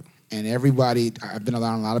lot of it. And everybody, I've been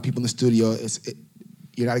around a lot of people in the studio.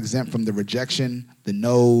 You're not exempt from the rejection, the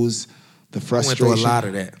no's, the frustration. I went through a lot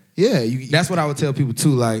of that. Yeah. That's what I would tell people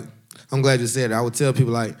too. Like, I'm glad you said it. I would tell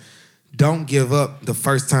people, like, don't give up the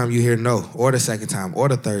first time you hear no, or the second time, or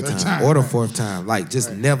the third time, or the fourth time. Like,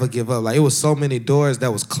 just never give up. Like, it was so many doors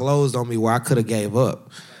that was closed on me where I could have gave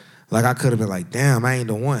up. Like, I could have been like, damn, I ain't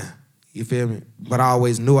the one. You feel me? But I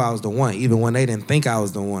always knew I was the one, even when they didn't think I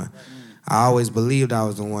was the one. I always believed I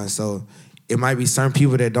was the one. So it might be certain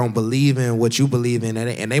people that don't believe in what you believe in,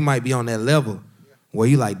 and they might be on that level where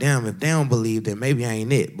you like, damn, if they don't believe, then maybe I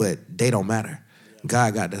ain't it, but they don't matter.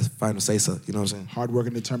 God got the final say so, you know what I'm saying? Hard work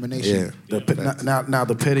and determination. Yeah. Now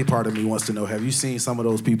the petty part of me wants to know, have you seen some of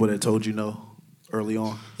those people that told you no early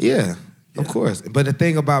on? Yeah, of course. But the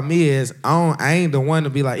thing about me is, I ain't the one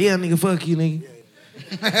to be like, yeah, nigga, fuck you, nigga.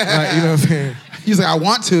 Like, you know what I'm saying? He's like, I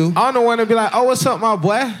want to. I'm the one to be like, oh, what's up, my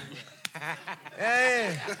boy?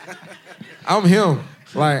 Hey. I'm him.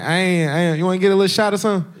 Like, I ain't, you want to get a little shot or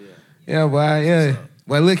something? Yeah, boy, yeah.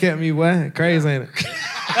 Boy, look at me, boy. Crazy, ain't it?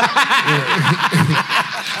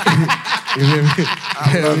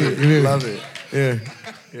 I love it.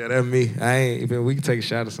 Yeah, that's me. I ain't. We can take a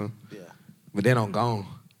shot or something. Yeah. But then I'm gone.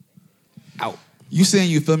 Out. You saying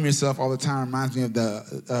you film yourself all the time reminds me of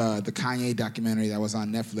the Kanye documentary that was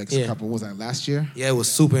on Netflix what was that, last year? Yeah, it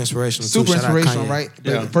was super inspirational. Super inspirational, right? But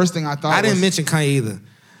Yeah. the first thing I thought I didn't mention Kanye either.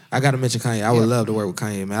 I got to mention Kanye. I would love to work with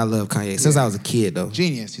Kanye, man. I love Kanye since I was a kid, though.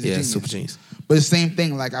 Genius. He's a genius. Super genius. But the same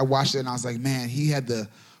thing, like I watched it and I was like, man, he had the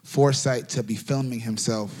foresight to be filming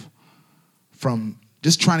himself from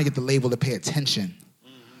just trying to get the label to pay attention.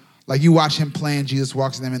 Like you watch him playing Jesus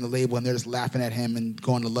Walks them in the label and they're just laughing at him and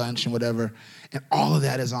going to lunch and whatever. And all of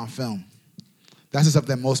that is on film. That's the stuff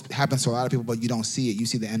that most happens to a lot of people, but you don't see it. You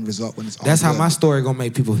see the end result when it's all That's good. how my story gonna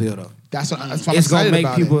make people feel, though. That's what I'm It's excited gonna make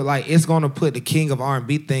about people it. like, it's gonna put the king of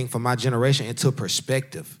R&B thing for my generation into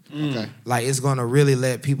perspective. Okay. Like, it's gonna really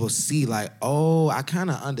let people see, like, oh, I kind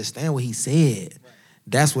of understand what he said.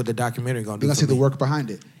 That's what the documentary gonna do. They're gonna for see me. the work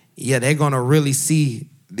behind it. Yeah, they're gonna really see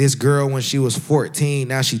this girl when she was 14,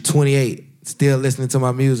 now she's 28, still listening to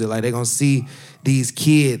my music. Like, they're gonna see these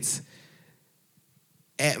kids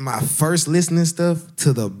at my first listening stuff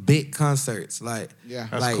to the big concerts. Like,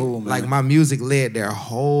 That's cool, man. Like, my music led their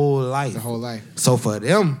whole life. The whole life. So for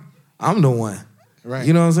them, I'm the one. Right.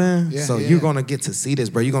 You know what I'm saying? Yeah, So yeah, you're yeah. gonna get to see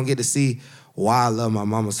this, bro. You're gonna get to see why I love my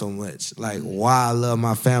mama so much. Like, why I love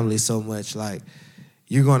my family so much. Like,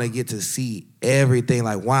 you're gonna get to see everything.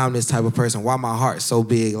 Like, why I'm this type of person. Why my heart's so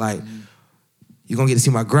big. Like, you're gonna get to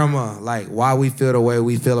see my grandma. Like, why we feel the way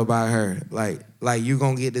we feel about her. Like you're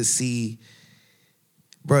gonna get to see,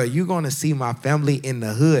 bro, you're gonna see my family in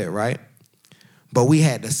the hood, right? But we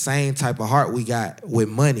had the same type of heart we got with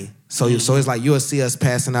money. So, so it's like you'll see us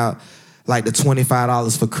passing out like the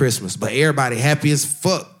 $25 for Christmas, but everybody happy as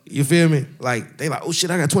fuck. You feel me? Like, they like, oh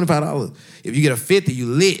shit, I got $25. If you get a 50, you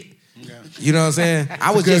lit. Yeah. You know what I'm saying?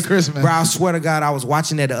 I was just, Christmas. Bro, I swear to God, I was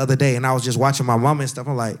watching that the other day, and I was just watching my mama and stuff.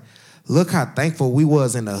 I'm like, look how thankful we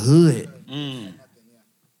was in the hood.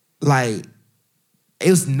 Like,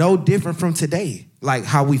 it's no different from today. Like,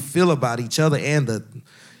 how we feel about each other and the,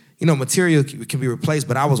 material can be replaced,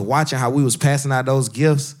 but I was watching how we was passing out those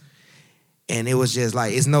gifts, and it was just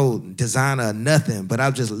like, it's no designer or nothing, but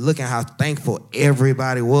I'm just looking how thankful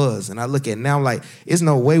everybody was. And I look at now, like, it's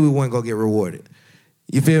no way we wouldn't go get rewarded.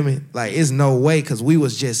 You feel me? Like, it's no way, because we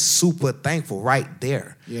was just super thankful right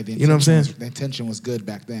there. Yeah, you know what I'm saying? The intention was good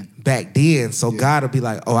back then. Back then, so God will be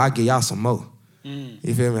like, oh, I'll give y'all some more.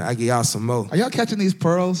 You feel me? I give y'all some more. Are y'all catching these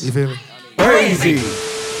pearls? You feel me? Crazy.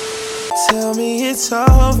 Tell me it's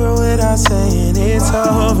over without saying it's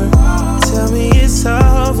over. Tell me it's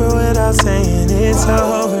over without saying it's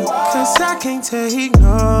over. Cause I can't take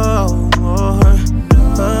no more.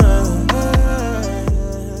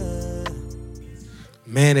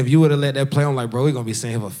 Man, if you would have let that play, I'm like, bro, we're going to be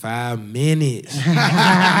sitting here for 5 minutes. Bro,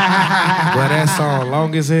 that song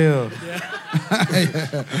long as hell.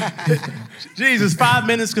 Jesus, 5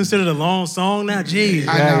 minutes considered a long song now? Jeez.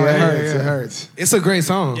 I know, it hurts. It's a great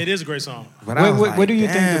song. It is a great song. But what do you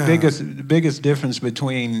think the biggest difference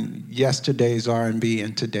between yesterday's R&B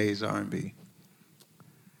and today's R&B?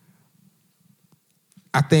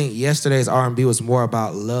 I think yesterday's R&B was more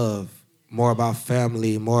about love, more about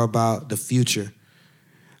family, more about the future.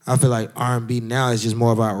 I feel like R&B now is just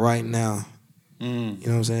more about right now. You know what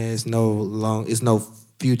I'm saying? It's no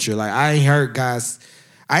future. Like, I ain't heard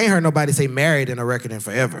nobody say married in a record in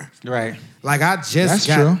forever. Right. Like, I just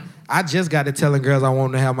got to telling girls I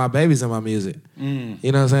want to have my babies in my music. You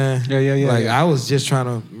know what I'm saying? Yeah. Like, I was just trying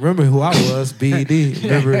to remember who I was, BED.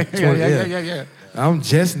 Remember? Yeah. I'm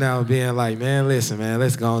just now being like, man, listen, man,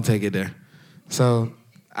 let's go and take it there. So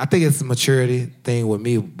I think it's a maturity thing with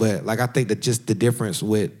me, but like, I think that just the difference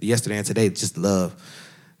with yesterday and today, just love.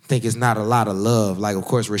 I think it's not a lot of love. Like, of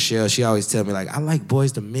course, Rochelle, she always tell me, like, I like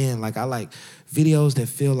Boys to Men. Like, I like videos that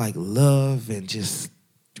feel like love and just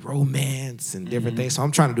romance and different things. So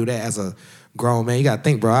I'm trying to do that as a grown man. You got to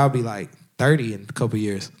think, bro, I'll be like 30 in a couple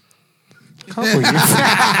years. Couple years.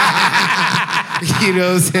 You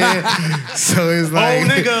know what I'm saying? So it's like... Old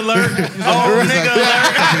nigga alert. Old nigga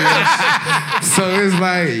alert. So it's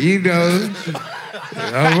like,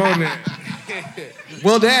 I'm on it.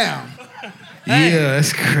 Well, damn. Yeah,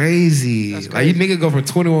 that's crazy. Like, you nigga go from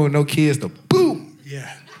 21 with no kids to boom.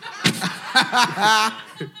 Yeah.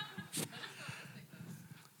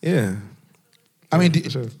 Yeah. I mean,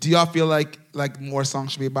 do y'all feel like more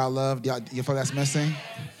songs should be about love? Do you feel that's missing?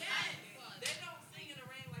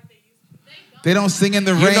 They don't sing in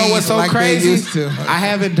the rain. You know what's so like crazy? They used to. I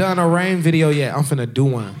haven't done a rain video yet. I'm finna do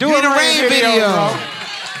one. Do a rain video.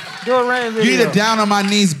 Do a rain video. You need a down on my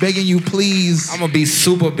knees begging you, please. I'm gonna be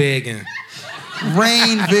super begging.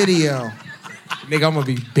 Rain video. Nigga, I'm gonna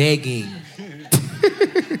be begging.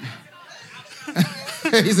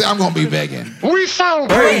 He said, I'm gonna be begging. We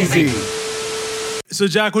sound crazy. So,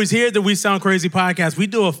 Jacquees, here at the We Sound Crazy podcast, we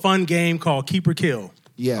do a fun game called Keep or Kill.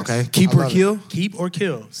 Yes. Okay. Keep or kill? Keep or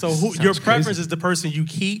kill. So your preference is the person you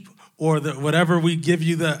keep or whatever we give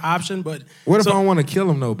you the option. But what if I want to kill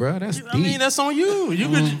him though, bro? That's deep. I mean, that's on you. You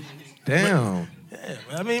could. Damn. Yeah,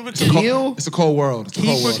 I mean, kill. It's a cold world. It's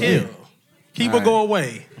keep or kill. Keep or go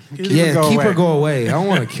away. Keep or go away. I don't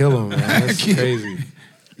want to kill him, man. That's crazy.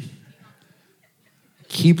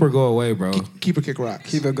 Keep or go away, bro. Keep or kick rocks.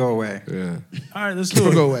 Keep or go away. Yeah. All right, let's keep do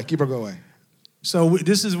it. Keep or go away. Keep or go away. So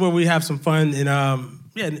this is where we have some fun and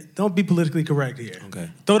don't be politically correct here. Okay.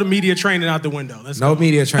 Throw the media training out the window. Let's no go.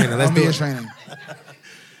 media training. Let's no do media it. training.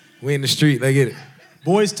 We in the street. Let's get it.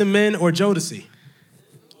 Boys to Men or Jodeci?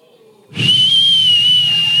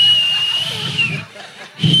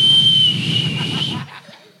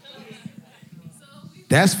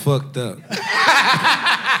 That's fucked up.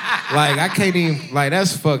 Like, I can't even, like,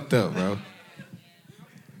 that's fucked up, bro.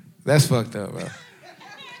 That's fucked up, bro. You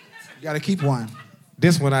gotta keep one.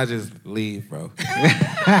 This one I just leave, bro. I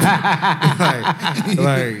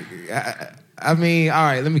mean, all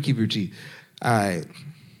right, let me keep your G. All right.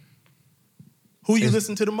 Who you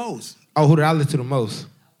listen to the most? Oh, who did I listen to the most?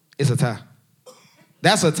 It's a tie.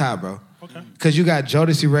 That's a tie, bro. Okay. Because you got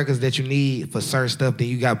Jodeci records that you need for certain stuff, then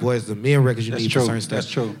you got Boys to Men records you need for certain stuff. That's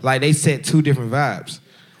true. Like, they set two different vibes.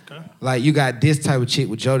 Okay. Like, you got this type of chick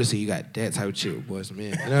with Jodeci, you got that type of chick with Boys to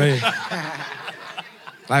Men. You know what I mean?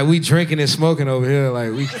 Like, we drinking and smoking over here,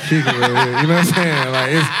 like, we kicking over here. You know what I'm saying?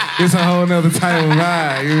 Like, it's a whole nother type of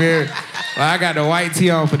vibe, you hear? Like, I got the white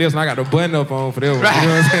tee on for this one, I got the button up on for this one. You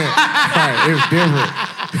know what I'm saying? Like, it's different.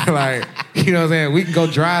 Like, You know what I'm saying? We can go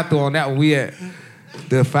drive through on that one. We at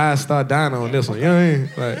the 5-star diner on this one. You know what I mean?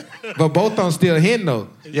 Like, but both of them still hitting though.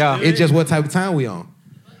 Yeah. It's just what type of time we on.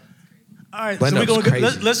 All right, But so no, we're going it's to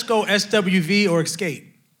crazy. let's go SWV or Escape.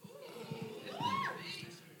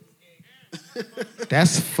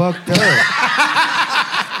 That's fucked up.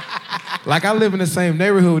 Like, I live in the same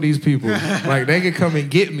neighborhood with these people. Like, they can come and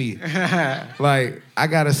get me. Like, I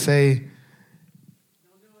gotta say,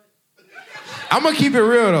 I'm gonna keep it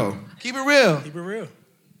real though. Keep it real. Keep it real.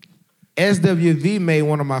 SWV made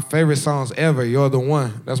one of my favorite songs ever. You're the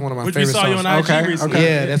One. That's one of my Which we favorite saw you songs. on IG recently.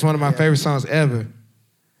 Yeah, that's one of my favorite songs ever.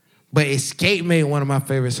 But Escape made one of my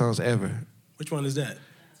favorite songs ever. Which one is that?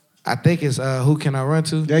 I think it's Who Can I Run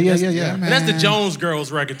To? Yeah. And that's the Jones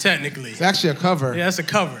Girls record, technically. It's actually a cover. Yeah, that's a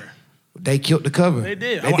cover. They killed the cover. They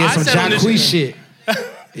did. They Oh, did I some said on this- Jacquees shit.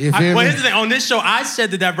 You feel Well, me? here's the thing. On this show, I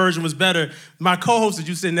said that version was better. My co-hosts that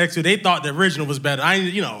you sit next to, they thought the original was better. I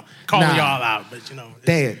ain't, calling Nah. y'all out, but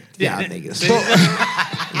Damn. Yeah, Yeah, niggas.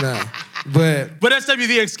 No. But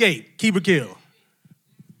SWV Escape, Keep It Kill.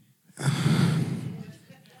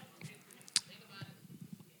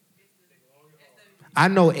 I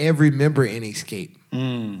know every member in Escape.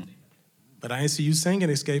 But I ain't see you singing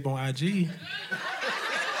Escape on IG.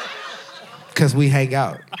 Because we hang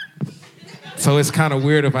out. So it's kind of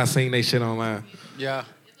weird if I sing they shit online. Yeah.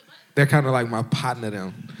 They're kind of like my partner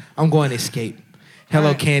them. I'm going Escape.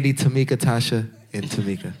 Hello, Candy, Tamika, Tasha, and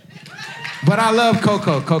Tamika. But I love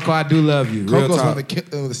Coco. Coco, I do love you. Real Coco's talk. one of the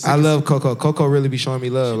sickest. I love Coco. Coco really be showing me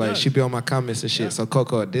love. Like, she be on my comments and shit. So,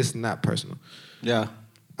 Coco, this is not personal. Yeah.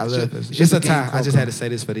 I love this. it's It's a a tie. game, I just Coco. had to say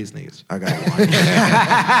this for these niggas. I got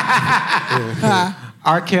one.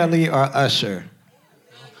 R. Kelly or Usher?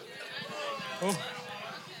 Oh.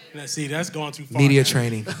 Now, see, that's going too far. Media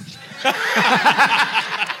training.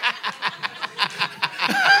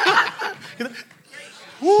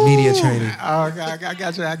 Media training. Oh, I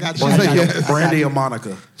got you. I got you. Brandy or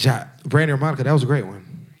Monica? Brandy or Monica, that was a great one.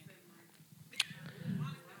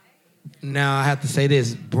 Now, I have to say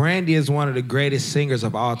this. Brandy is one of the greatest singers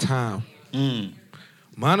of all time.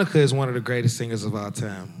 Monica is one of the greatest singers of all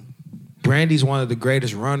time. Brandy's one of the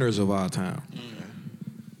greatest runners of all time.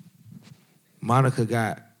 Monica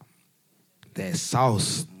got that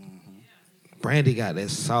sauce. Brandy got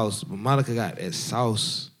that sauce, but Monica got that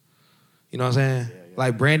sauce. You know what I'm saying?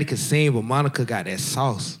 Like, Brandy could sing, but Monica got that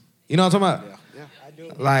sauce. You know what I'm talking about? Yeah, I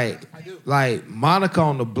do. Like Monica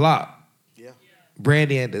on the block,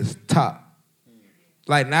 Brandy at the top.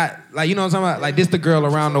 Like, not, like, you know what I'm talking about? Like, this the girl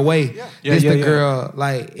around the way. This the girl,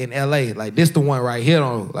 like, in L.A. Like, this the one right here,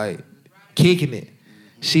 on, like, kicking it.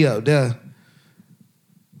 She up there.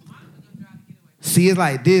 See, it's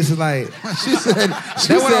like this. It's like, that's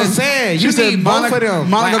what I'm saying. You need both of them.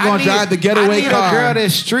 Monica Like, gonna drive the getaway I need car. a girl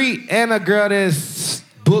that's street and a girl that's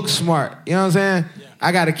book smart. You know what I'm saying?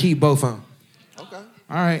 I got to keep both of them.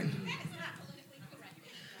 All right.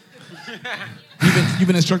 You've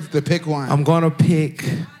been instructed to pick one. I'm gonna pick.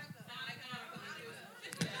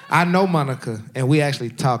 I know Monica, and we actually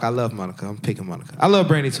talk. I love Monica. I'm picking Monica. I love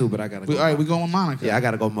Brandy too, but I gotta go. All right, we going with Monica. Yeah, I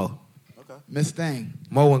gotta go Mo. Miss Thing.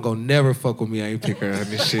 Mo ain't gonna never fuck with me. I ain't pick her on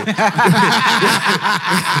this shit.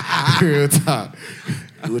 Real talk.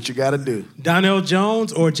 Do what you gotta do. Donnell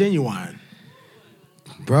Jones or Genuine?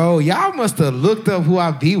 Bro, y'all must have looked up who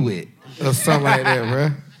I be with or something like that, bro.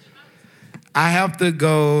 I have to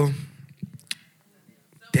go.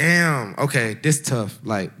 Damn. Okay, this tough.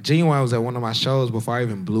 Like, Genuine was at one of my shows before I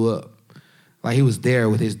even blew up. Like, he was there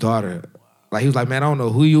with his daughter. Like, he was like, man, I don't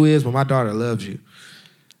know who you is, but my daughter loves you.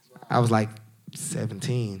 I was like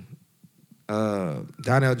 17.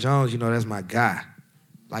 Donnell Jones, that's my guy.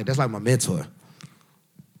 Like, that's like my mentor.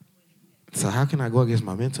 So how can I go against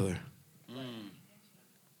my mentor?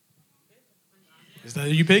 Is that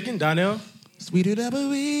who you picking, Donnell?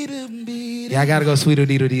 Yeah, I gotta go Sweeto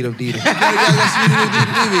Dito Dito Dito. You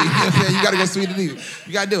gotta go Sweeto Dito.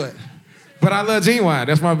 You gotta do it. But I love Genuine.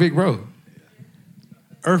 That's my big bro.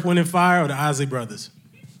 Earth, Wind, and Fire or the Isley Brothers?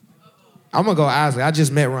 I'm gonna go Isley. I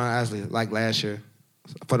just met Ron Isley like last year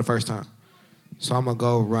for the first time. So I'm gonna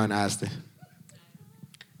go Ron Isley.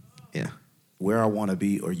 Yeah. Where I Wanna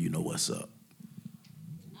Be or You Know What's Up?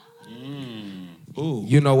 Ooh.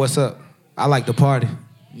 You Know What's Up. I like to party.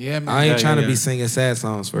 Yeah, man. I ain't trying to be singing sad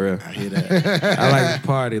songs for real. I hear that. I like to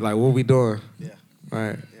party. Like, what we doing? Yeah.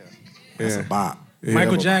 Right. That's a bop. Yeah.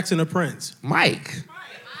 Michael Jackson or Prince? Mike.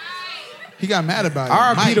 He got mad about it.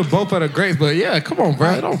 R.I.P. to both of the greats, but yeah, come on,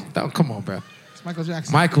 bro. Don't come on, bro. It's Michael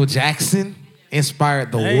Jackson. Michael Jackson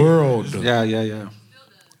inspired the world. Yeah.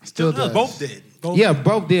 Still does. Both did. Yeah,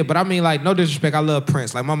 both did. But I mean, like, no disrespect, I love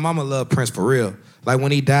Prince. Like, my mama loved Prince for real. Like,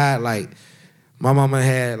 when he died, like, My mama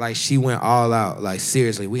had, like, she went all out. Like,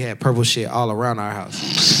 seriously, we had purple shit all around our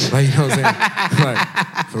house. Like, you know what I'm saying?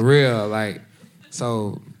 Like, for real. Like,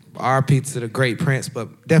 so R.I.P. to the great Prince,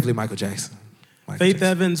 but definitely Michael Jackson. Faith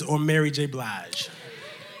Evans or Mary J. Blige?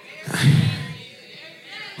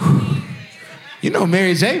 You know,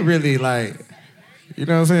 Mary J. really, like, you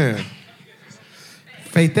know what I'm saying?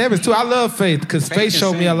 Faith Evans, too. I love Faith, because Faith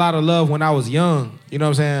showed me a lot of love when I was young. You know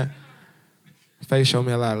what I'm saying? Faith showed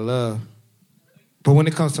me a lot of love. But when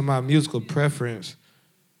it comes to my musical preference,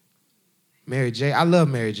 Mary J. I love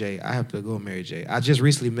Mary J. I have to go with Mary J. I just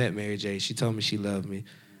recently met Mary J. She told me she loved me.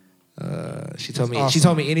 She told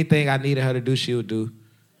me anything I needed her to do, she would do.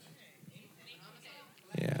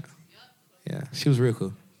 Yeah. Yeah. She was real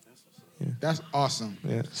cool. Yeah. That's awesome.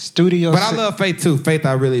 Yeah. Studio. But I love Faith too. Faith,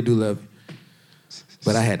 I really do love.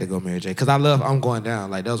 But I had to go Mary J. Because I love I'm Going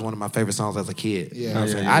Down. Like, that was one of my favorite songs as a kid. Yeah. You know what I'm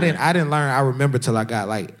saying? I didn't learn, I remember till I got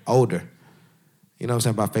like older. You know what I'm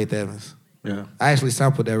saying, about Faith Evans. Yeah. I actually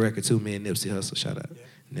sampled that record too, me and Nipsey Hussle. Shout out.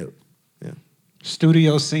 Nip. Yeah.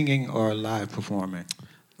 Studio singing or live performing?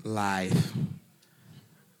 Live.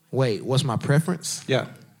 Wait, what's my preference? Yeah.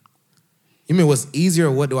 You mean what's easier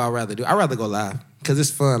or what do I rather do? I'd rather go live because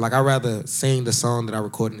it's fun. Like, I'd rather sing the song that I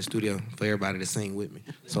record in the studio for everybody to sing with me.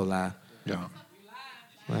 So live. Yeah.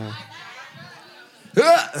 Wow.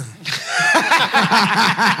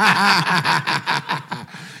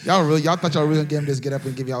 Y'all thought y'all were really gonna get him to just get up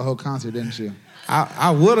and give y'all a whole concert, didn't you? I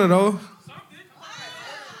would've though.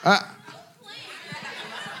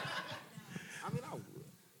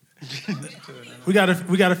 We got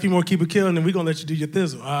a few more Keep It Kill, and then we're gonna let you do your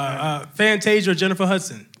thizzle. Fantasia or Jennifer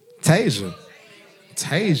Hudson? Tasia.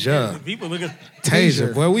 People look at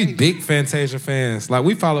Tasia. Boy, we big Fantasia fans. Like,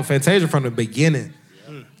 we followed Fantasia from the beginning.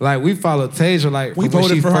 Like, we followed Tasia like We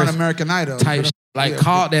voted for her on American Idol. Type shit. Like,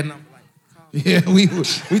 called that number. Yeah, we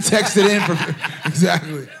texted in for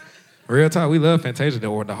exactly. Real talk, we love Fantasia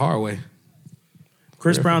though, the hard way.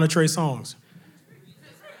 Chris Brown or Trey Songz?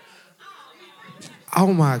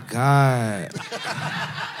 Oh my God.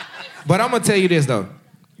 But I'm gonna tell you this though.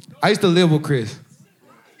 I used to live with Chris.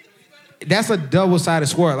 That's a double-sided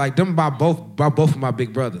sword. Like, them by both of my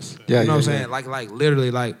big brothers. Yeah, you know what I'm yeah. saying? Like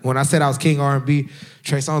literally, like when I said I was King R&B,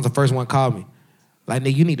 Trey Songz the first one called me. Like,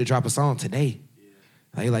 nigga, you need to drop a song today.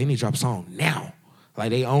 Like, you need to drop a song now. Like,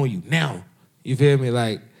 they own you now. You feel me?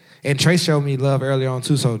 Like, and Trey showed me love earlier on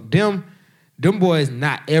too. So them boys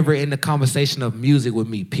not ever in the conversation of music with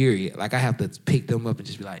me, period. Like, I have to pick them up and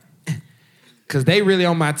just be like, cause they really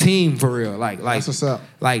on my team for real. Like that's what's up.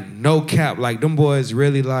 Like, no cap. Like, them boys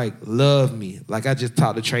really like love me. Like, I just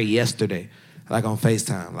talked to Trey yesterday, like on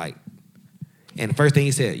FaceTime. Like, and the first thing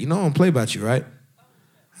he said, you know I don't play about you, right?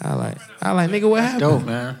 I like, nigga, what happened? Dope,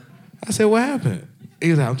 man. I said, what happened? He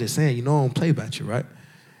was like, I'm just saying, you know I don't play about you, right?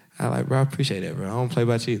 I like, bro, I appreciate that, bro. I don't play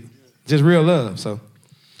about you either. Just real love. So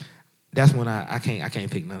that's when I can't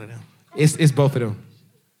pick none of them. It's both of them.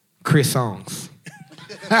 Chris Songz.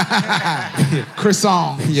 Chris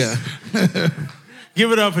Songz. Yeah.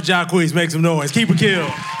 Give it up for Jacquees. Make some noise. Keep It Kill.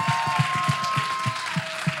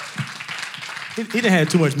 He done had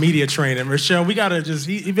too much media training. Rochelle, we gotta just,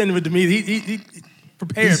 he been with the media. He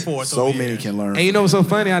prepared for us. So many can learn. And you know what's so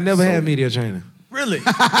funny? I never had media training. Really? No.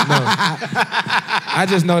 I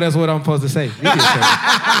just know that's what I'm supposed to say. Media training.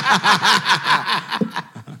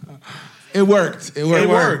 It worked. It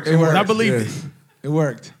worked. I believe it. It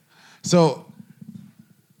worked. So,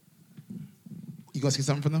 you gonna say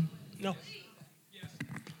something for them? No.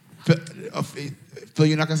 Phil,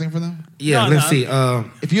 you're not gonna sing for them? Yeah, let's see.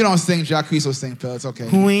 If you don't sing, Jacquees will sing, Phil. It's okay.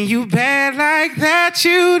 When you bad like that,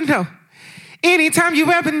 you know. Anytime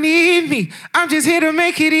you ever need me, I'm just here to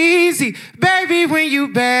make it easy. Baby, when you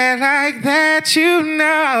bad like that, you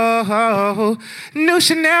know. New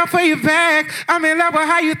Chanel for your bag. I'm in love with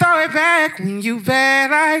how you throw it back. When you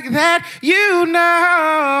bad like that, you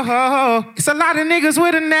know. It's a lot of niggas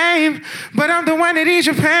with a name, but I'm the one that ease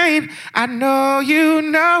your pain. I know you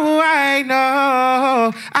know, I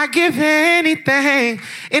know. I give anything,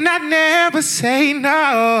 and I never say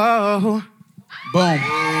no. Boom.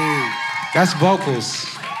 That's vocals.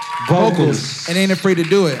 Vocals. And ain't afraid to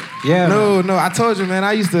do it. Yeah. No, I told you, man,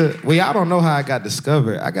 I used to, well, y'all don't know how I got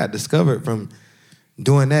discovered. I got discovered from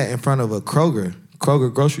doing that in front of a Kroger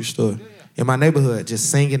grocery store in my neighborhood, just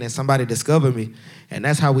singing, and somebody discovered me. And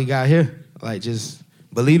that's how we got here. Like, just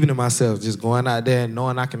believing in myself, just going out there and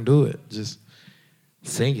knowing I can do it, just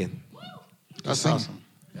singing. That's awesome.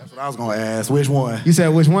 That's what I was gonna ask. Which one? You said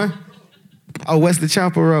which one? Oh, West the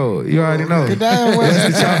Chopper Road. You already know. Good damn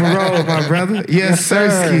West the Chopper Road, my brother. Yes,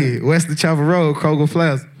 sir. West the Chopper Road, Kroger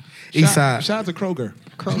Plaza. East side. Shout out to Kroger.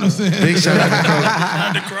 Big shout out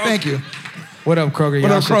to Kroger. Thank you. What up, Kroger?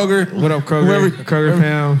 What up, Kroger? What up, Kroger? Whoever- Kroger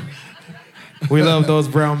fam. We love those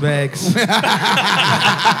brown bags.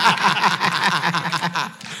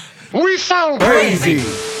 We sound crazy.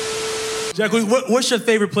 Jack, what's your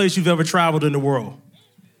favorite place you've ever traveled in the world?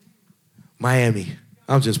 Miami.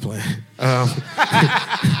 I'm just playing.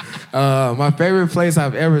 My favorite place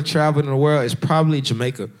I've ever traveled in the world is probably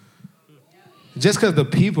Jamaica. Just because the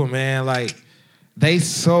people, man, like, they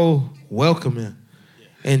so welcoming.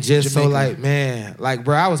 And just Jamaica. so like, man, like,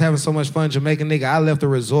 bro, I was having so much fun, Jamaica, nigga. I left the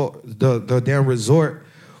resort, the damn resort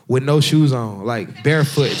with no shoes on, like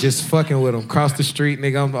barefoot, just fucking with them. Cross the street,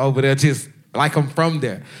 nigga, I'm over there just like I'm from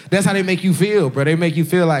there. That's how they make you feel, bro. They make you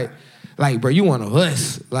feel like, bro, you one of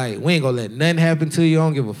us. Like, we ain't gonna let nothing happen to you. I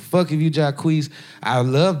don't give a fuck if you Jacquees. I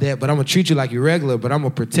love that, but I'm gonna treat you like you're regular, but I'm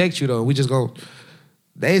gonna protect you though. We just gonna,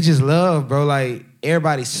 they just love, bro. Like,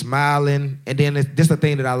 everybody smiling. And then this the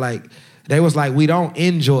thing that I like. They was like, we don't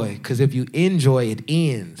enjoy, because if you enjoy, it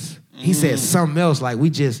ends. He said something else, like,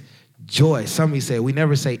 we just joy. Somebody said, we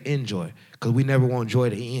never say enjoy, because we never want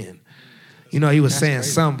joy to end. You know, he was saying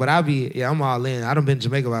something, but I'm all in. I done been to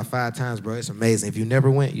Jamaica about 5 times, bro. It's amazing. If you never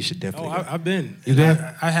went, you should definitely go. I've been. You did?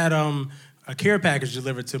 I had a care package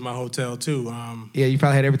delivered to my hotel, too. Yeah, you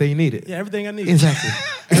probably had everything you needed. Yeah, everything I needed. Exactly.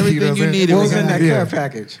 Everything you needed What was was in that there. care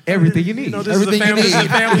package? Everything you need. You know, this Everything you is a need.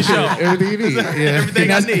 family show. Everything you need. Yeah.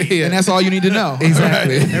 Everything I need. And that's all you need to know.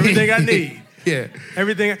 Exactly. Everything I need. Yeah.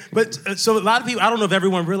 Everything. But so a lot of people, I don't know if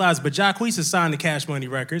everyone realized, but Jacquees has signed to Cash Money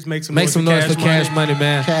Records. Make some noise for Cash Money,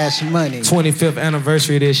 man. Cash Money. 25th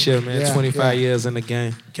anniversary this year, man. Yeah, 25 years in the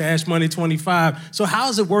game. Cash Money 25. So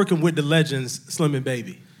how's it working with the legends, Slim and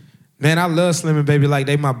Baby? Man, I love Slim and Baby like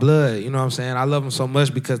they my blood. You know what I'm saying? I love them so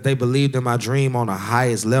much because they believed in my dream on the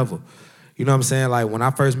highest level. You know what I'm saying? Like, when I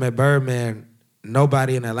first met Birdman,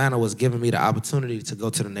 nobody in Atlanta was giving me the opportunity to go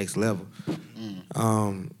to the next level.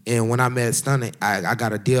 And when I met Stunning, I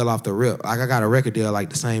got a deal off the rip. Like, I got a record deal like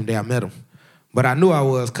the same day I met him. But I knew I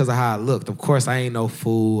was because of how I looked. Of course, I ain't no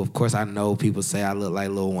fool. Of course, I know people say I look like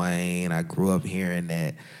Lil Wayne. I grew up hearing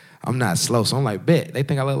that. I'm not slow, so I'm like, bet. They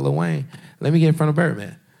think I look like Lil Wayne. Let me get in front of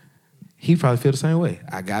Birdman. He probably feel the same way.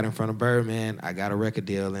 I got in front of Birdman. I got a record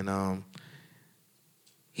deal, and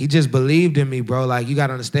he just believed in me, bro. Like, you got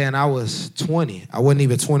to understand, I was 20. I wasn't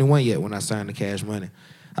even 21 yet when I signed the Cash Money.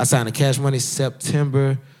 I signed the Cash Money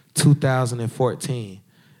September 2014.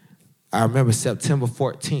 I remember September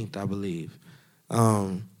 14th, I believe.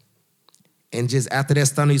 And just after that,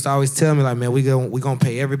 Stunner used to always tell me, like, man, we gonna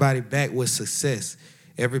pay everybody back with success.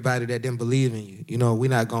 Everybody that didn't believe in you. You know, we're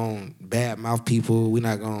not gonna badmouth people. We're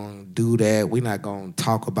not gonna do that. We're not gonna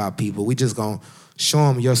talk about people. We just gonna show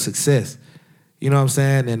them your success. You know what I'm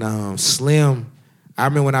saying? And Slim, I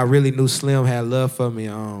remember when I really knew Slim had love for me,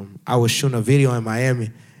 I was shooting a video in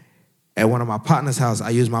Miami at one of my partner's house. I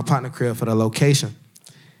used my partner crib for the location.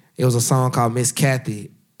 It was a song called Miss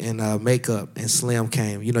Kathy in Makeup, and Slim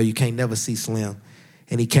came. You know, you can't never see Slim.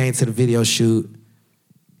 And he came to the video shoot.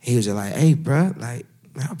 He was just like, hey, bruh, like,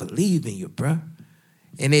 man, I believe in you, bruh.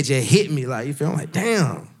 And it just hit me, like, you feel, I'm like,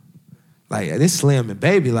 damn. Like, this Slim and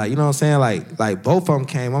Baby, like, you know what I'm saying? Like both of them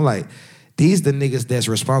came. I'm like, these the niggas that's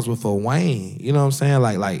responsible for Wayne. You know what I'm saying?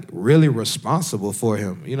 Like really responsible for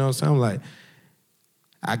him. You know what I'm saying?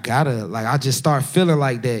 I'm like, I just start feeling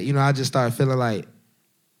like that. You know, I just start feeling like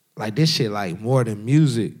this shit like more than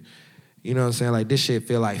music. You know what I'm saying? Like, this shit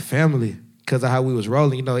feel like family because of how we was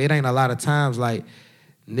rolling. You know, it ain't a lot of times like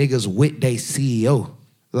niggas with they CEO.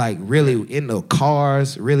 Like, really in the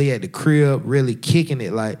cars, really at the crib, really kicking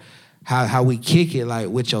it, like how we kick it, like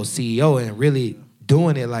with your CEO and really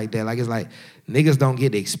doing it like that. Like, it's like niggas don't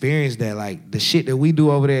get to experience that. Like, the shit that we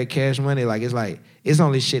do over there at Cash Money, like, it's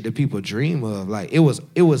only shit that people dream of. Like, it was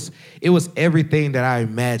everything that I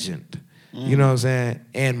imagined. You know what I'm saying?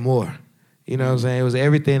 And more. You know what I'm saying? It was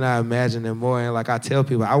everything I imagined and more. And like I tell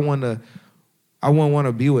people, I wouldn't want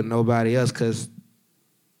to be with nobody else because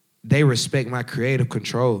they respect my creative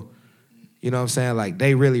control. You know what I'm saying? Like,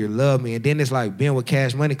 they really love me. And then it's like being with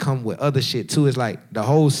Cash Money come with other shit too. It's like the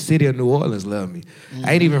whole city of New Orleans love me.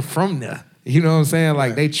 I ain't even from there. You know what I'm saying?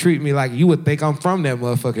 Like, they treat me like you would think I'm from that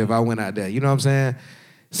motherfucker if I went out there. You know what I'm saying?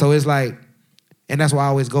 So it's like, and that's why I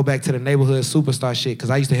always go back to the neighborhood superstar shit, because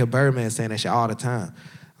I used to hear Birdman saying that shit all the time.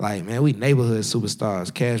 Like, man, we neighborhood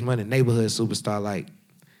superstars. Cash Money, neighborhood superstar. Like,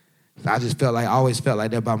 I just always felt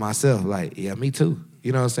like that by myself. Like, yeah, me too.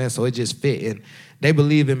 You know what I'm saying? So it just fit. And they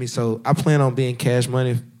believe in me. So I plan on being Cash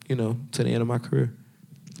Money, you know, to the end of my career.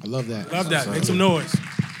 I love that. Love that. Make some noise.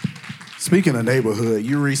 Speaking of neighborhood,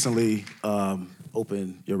 you recently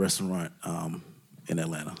opened your restaurant in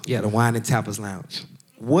Atlanta. Yeah, the Wine and Tappers Lounge.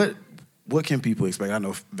 What what can people expect? I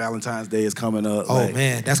know Valentine's Day is coming up. Oh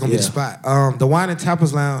man, that's gonna be the spot. The Wine and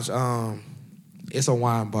Tappers Lounge. It's a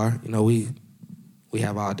wine bar. You know, we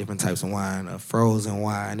have all different types of wine, frozen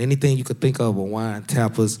wine, anything you could think of with wine,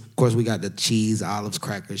 tappers. Of course, we got the cheese, olives,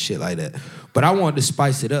 crackers, shit like that. But I wanted to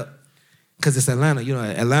spice it up because it's Atlanta. You know,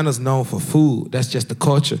 Atlanta's known for food. That's just the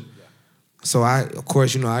culture. So I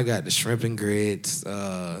got the shrimp and grits,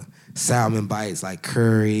 salmon bites like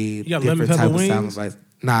curry, You got different lemon pepper type wings? of salmon bites.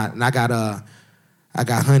 Nah, and I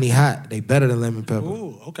got honey hot. They better than lemon pepper.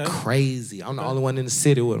 Ooh, okay. Crazy. I'm the only one in the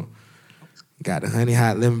city with them. Got the honey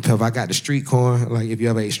hot lemon pepper. I got the street corn. Like if you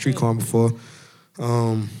ever ate street corn before.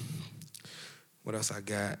 What else I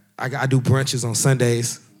got? I do brunches on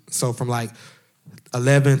Sundays. So from like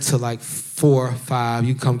 11 to like 4 or 5,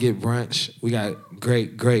 you come get brunch. We got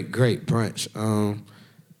great brunch.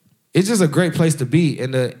 It's just a great place to be,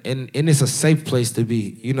 and it's a safe place to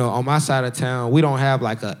be. You know, on my side of town, we don't have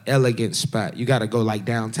like an elegant spot. You got to go like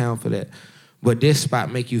downtown for that. But this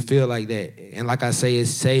spot make you feel like that. And like I say,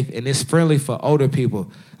 it's safe and it's friendly for older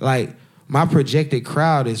people. Like, my projected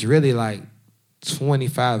crowd is really like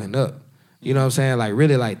 25 and up. You know what I'm saying? Like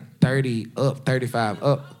really like 30 up, 35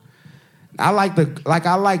 up. I like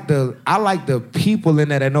the people in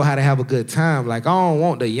there that know how to have a good time. Like, I don't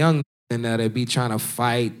want the young in there that be trying to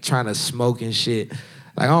fight, trying to smoke and shit.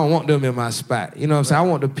 Like, I don't want them in my spot. You know what I'm saying? I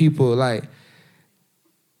want the people like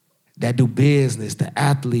that do business, the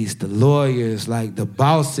athletes, the lawyers, like the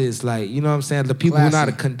bosses, like, you know what I'm saying? The people who know how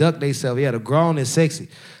to conduct themselves. Yeah, the grown and sexy.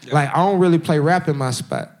 Yeah. Like, I don't really play rap in my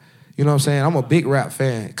spot. You know what I'm saying? I'm a big rap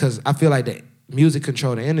fan because I feel like the music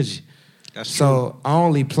control the energy. That's true. So I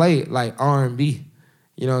only play like R&B.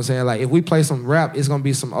 You know what I'm saying? Like, if we play some rap, it's gonna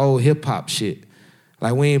be some old hip hop shit.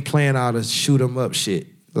 Like, we ain't playing all the shoot 'em up shit.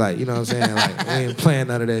 Like, you know what I'm saying? Like, we ain't playing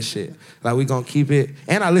none of that shit. Like, we gonna keep it.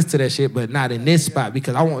 And I listen to that shit, but not in this spot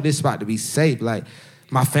because I want this spot to be safe. Like,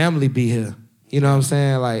 my family be here. You know what I'm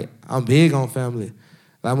saying? Like, I'm big on family.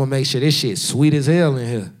 Like, I'm gonna make sure this shit sweet as hell in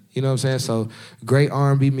here. You know what I'm saying? So, great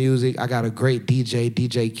R&B music. I got a great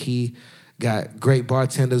DJ Key. Got great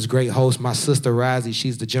bartenders, great hosts. My sister, Razi,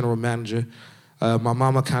 she's the general manager. My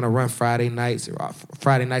mama kind of run Friday nights.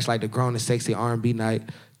 Friday nights like the grown and sexy R&B night.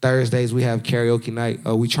 Thursdays, we have karaoke night.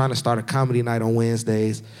 We trying to start a comedy night on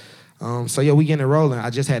Wednesdays. So, yeah, we getting it rolling. I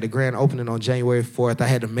just had the grand opening on January 4th. I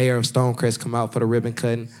had the mayor of Stonecrest come out for the ribbon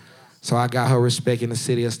cutting. So I got her respect in the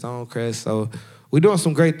city of Stonecrest. So we're doing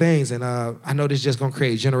some great things, and I know this is just going to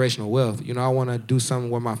create generational wealth. You know, I want to do something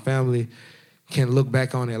where my family can look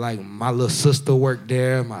back on it like my little sister worked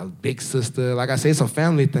there, my big sister. Like I say, it's a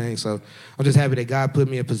family thing. So I'm just happy that God put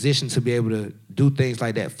me in a position to be able to do things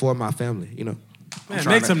like that for my family, you know. Man,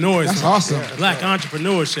 make some noise. That's awesome. Yeah, Black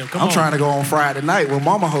entrepreneurship. Come I'm on. trying to go on Friday night with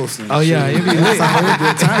Mama hosting. Oh, yeah. Shit. It's a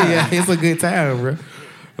good time. Yeah, it's a good time, bro.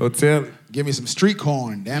 Don't tell me. Give me some street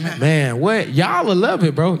corn, damn it. Man, what? Y'all will love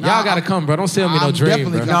it, bro. Y'all got to come, bro. Don't sell me no dream,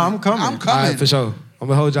 bro. No, I'm coming. I'm coming. All right, for sure. I'm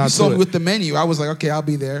going to hold y'all You to sold it. me with the menu. I was like, okay, I'll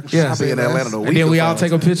be there. Yeah. I'll be in Atlanta. And then we all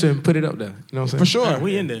take a picture and put it up there. You know what I'm saying? For sure. Yeah,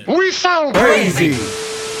 we in there. We sound crazy.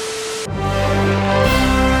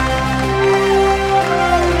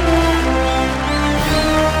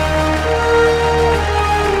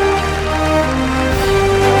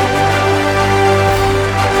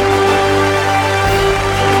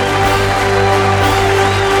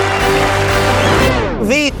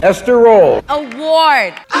 The Esther Roll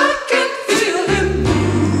Award. I can feel him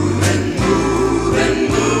moving, moving,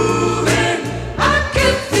 moving. I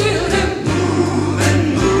can feel him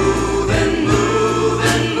moving, moving,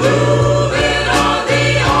 moving, moving on the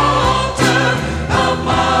altar of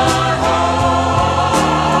my heart.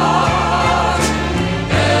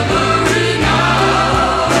 Every now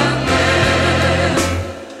and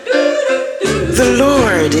then. The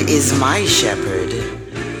Lord is my shepherd.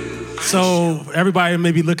 So everybody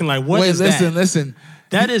may be looking like, what is that? Listen.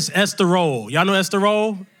 That is Esther Roll. Y'all know Esther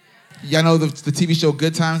Roll? Y'all know the TV show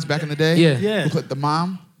Good Times back in the day? Yeah. Yeah. Who put the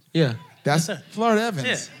mom? Yeah. That's Florida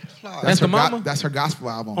Evans. Yeah. That's the her mama? That's her gospel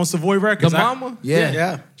album. On Savoy Records. The mama?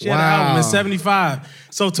 Yeah. She had an album in 75.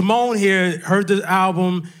 So Timon here heard the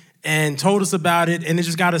album and told us about it, and it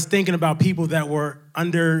just got us thinking about people that were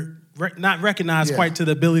not recognized quite to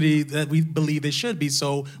the ability that we believe they should be.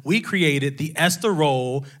 So we created the Esther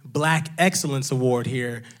Roll Black Excellence Award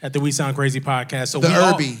here at the We Sound Crazy podcast. So the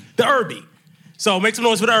Irby. The Irby. So make some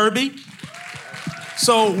noise for the Irby.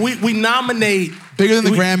 So we nominate... Bigger than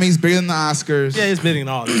the Grammys, bigger than the Oscars. Yeah, it's bigger than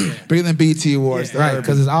all of them. Yeah. Bigger than BET Awards. Right,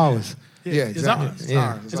 because it's ours. Yeah, exactly.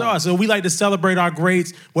 It's ours. So we like to celebrate our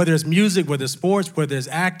greats, whether it's music, whether it's sports, whether it's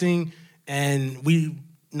acting, and we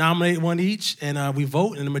nominate one each, and we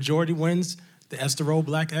vote, and the majority wins the Esther Roll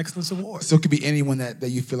Black Excellence Award. So it could be anyone that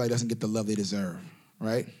you feel like doesn't get the love they deserve,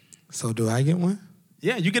 right? So do I get one?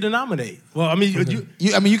 Yeah, you get to nominate. Well, I mean,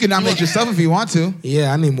 you can nominate yourself if you want to.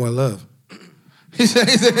 Yeah, I need more love. He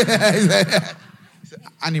said,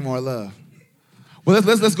 I need more love. Well,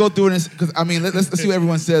 let's go through this because I mean let's see what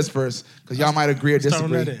everyone says first because y'all might agree or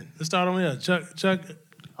disagree. Let's start on that. Chuck,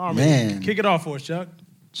 Man. kick it off for us, Chuck.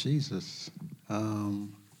 Jesus. I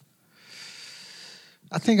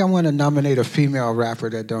think I want to nominate a female rapper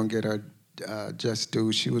that don't get her just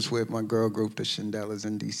due. She was with my girl group, the Shandellas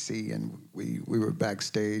in D.C., and we were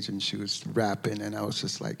backstage, and she was rapping, and I was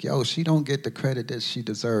just like, yo, she don't get the credit that she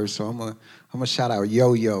deserves, so I'm gonna shout out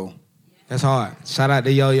Yo-Yo. That's hard. Shout out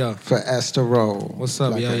to Yo-Yo. For Esther Roll. What's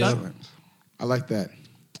up, Yo-Yo? I like that.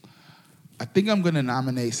 I think I'm going to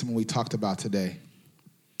nominate someone we talked about today.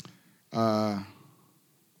 I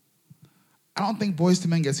don't think Boyz II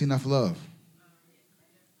Men gets enough love.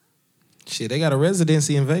 Shit, they got a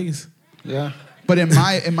residency in Vegas. Yeah. But in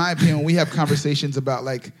my opinion, we have conversations about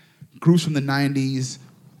like groups from the 90s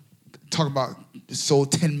talk about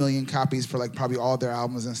sold 10 million copies for like probably all their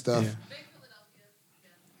albums and stuff. Yeah.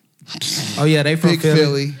 Oh yeah, they from Big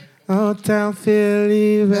Philly. Old Town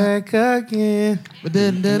Philly back again.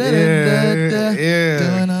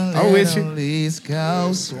 Yeah. I'm with you. East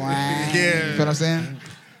Coast swing. Yeah. You know what I'm saying?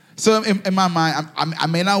 So in my mind, I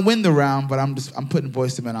may not win the round, but I'm putting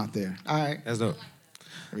Boyz II Men out there. All right. That's dope.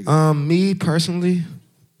 Me personally,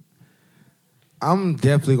 I'm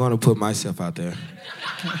definitely gonna put myself out there.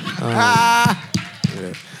 Yeah.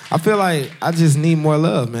 I feel like I just need more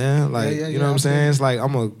love, man. Like, you know what I'm saying? It's like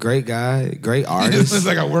I'm a great guy, great artist. It's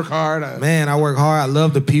like I work hard. Man, I work hard. I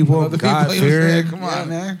love the people. God-fearing. Come on,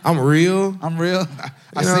 man. I'm real.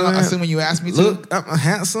 I see when you ask me to. Look, I'm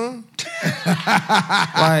handsome.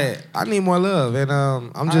 Like, I need more love, and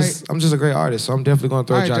I'm just a great artist, so I'm definitely gonna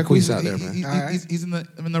throw Jacquees out there, man. He's in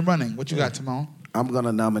the running. What you got, Timon? I'm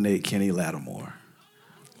gonna nominate Kenny Lattimore.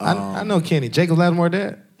 I know Kenny. Jacob Lattimore,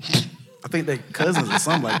 dad. I think they're cousins or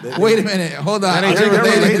something like that. Wait a minute. Hold on. They're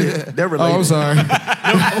related. They're related. Oh, I'm sorry. They're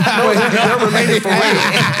related for real.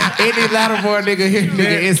 Any Lattimore nigga here,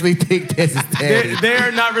 nigga instantly think that's his daddy.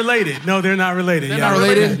 They're not related. No, they're not related. They're not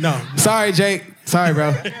related? No. Sorry, Jake. Sorry,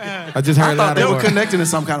 bro. I just heard I thought they Lattimore. were connected in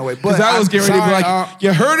some kind of way. But I was getting ready to be like, sorry,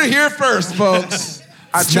 you heard it here first, folks.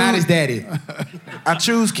 It's not his daddy. I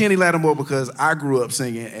choose Kenny Lattimore because I grew up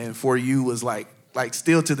singing, and For You was like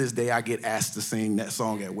still to this day, I get asked to sing that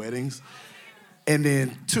song at weddings. And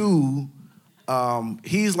then two,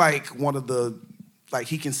 he's like one of the, like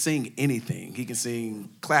he can sing anything. He can sing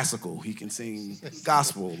classical. He can sing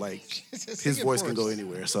gospel. Like his voice can go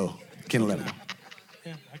anywhere. So Kenny Lattimore.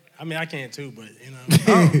 Yeah, I mean, I can too, but you know.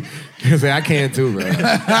 I can too, bro.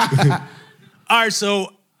 All right,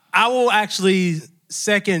 so I will actually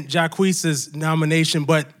second Jacquees' nomination,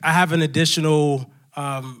 but I have an additional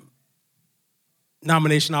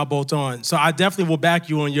nomination I'll bolt on. So I definitely will back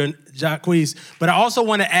you on your Jacquees, but I also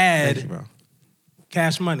want to add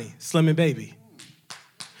Cash Money, Slim and Baby.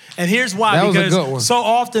 And here's why, that was a good one. because so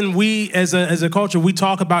often we, as a culture, we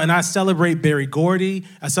talk about, and I celebrate Berry Gordy,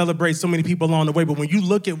 I celebrate so many people along the way, but when you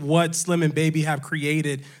look at what Slim and Baby have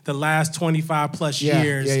created the last 25 plus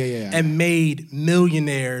years and made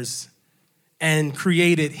millionaires and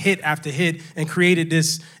created hit after hit and created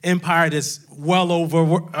this empire that's well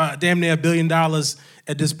over damn near $1 billion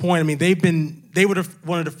at this point. I mean, they were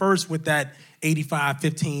one of the first with that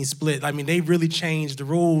 85-15 split. I mean, they really changed the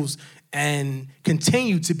rules and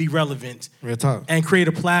continue to be relevant. Real talk. And create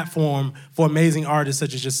a platform for amazing artists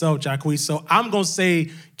such as yourself, Jacquees. So I'm gonna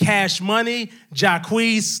say Cash Money,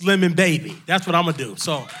 Jacquees, Slim and Baby. That's what I'm gonna do.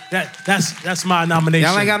 So that's my nomination.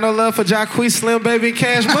 Y'all ain't got no love for Jacquees, Slim Baby, and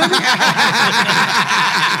Cash Money?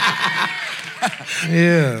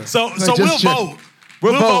 Yeah. So we'll vote.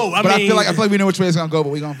 We'll vote. I feel like we know which way it's gonna go, but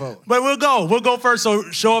we're gonna vote. But we'll go. We'll go first.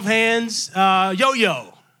 So show of hands.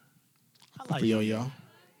 Yo-Yo. I like Yo-Yo.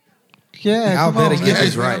 Yeah, I'll better get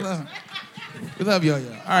this right. We love Yo-Yo.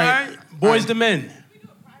 All right. Boyz II Men.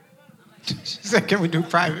 She said, can we do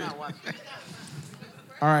private?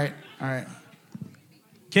 All right.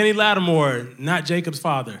 Kenny Lattimore, not Jacob's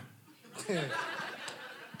father.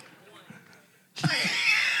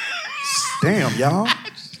 Damn, y'all.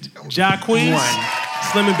 Jacquees,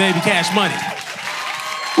 Slim and Baby, Cash Money.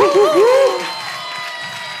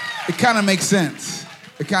 It kind of makes sense.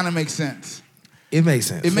 It makes sense. It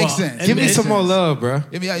makes sense. Give me some more love, bro.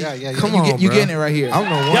 Come on, you getting it right here. I don't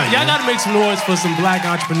know why. Y'all got to make some noise for some black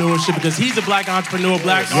entrepreneurship because he's a black entrepreneur,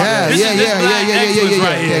 black artist. This is black excellence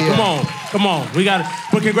right here. Come on. We got it.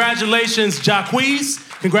 But congratulations, Jacquees.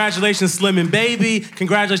 Congratulations, Slim and Baby.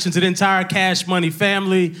 Congratulations to the entire Cash Money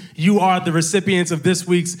family. You are the recipients of this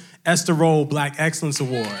week's Esther Roll Black Excellence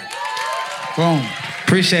Award. Boom.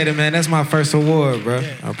 Appreciate it, man. That's my first award, bro.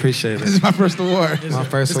 I appreciate it. This is my first award. My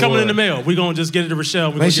first It's award. coming in the mail. We're going to just get it to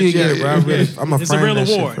Rochelle. Make sure you get it, bro. I'm a It's a real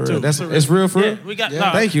award, too. It's real for real? Yeah, we got.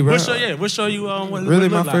 Thank you, bro. We'll show you what Really,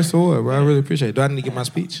 it my look like. first award, bro. I really appreciate it. Do I need to get my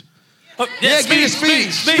speech? Oh, yeah,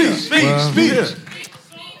 speech.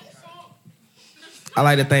 I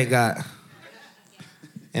like to thank God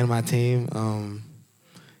and my team,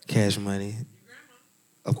 Cash Money.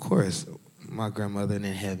 Of course, my grandmother in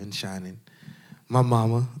heaven shining. My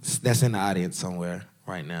mama, that's in the audience somewhere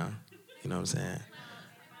right now. You know what I'm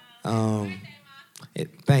saying?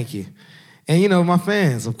 Thank you. And, you know, my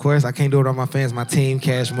fans, of course. I can't do it on my fans. My team,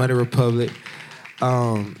 Cash Money Republic. You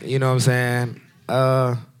know what I'm saying?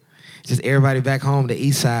 Just everybody back home, the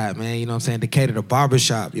east side, man. You know what I'm saying? Decatur, the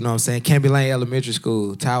barbershop. You know what I'm saying? Canby Lane Elementary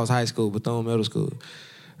School, Towers High School, Bethune Middle School.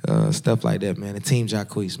 Stuff like that, man. The Team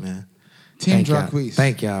Jacquees, man. Team Jacquees.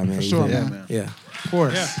 Thank y'all, man. For sure, Yeah, man. Yeah. Of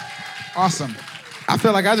course. Yeah. Awesome. I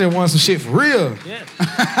feel like I just won some shit for real.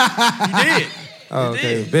 Yeah. You did. Oh,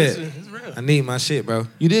 okay, bet. I need my shit, bro.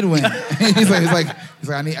 You did win. he's like,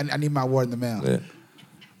 I need my award in the mail. Yeah.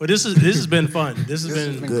 Well, this has been fun. This has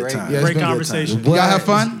been good great. time. Yeah, it's Great been a good conversation. time. Y'all have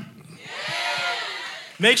fun?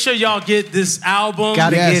 Make sure y'all get this album.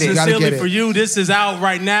 Gotta get it. Gotta Sincerely get it. for you. This is out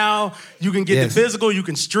right now. You can get Yes. the physical. You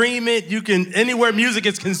can stream it. You can anywhere music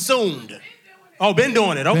is consumed. Oh, been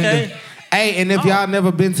doing it. Okay. Hey, and if y'all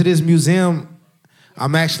never been to this museum,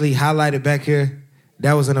 I'm actually highlighted back here.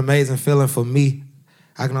 That was an amazing feeling for me.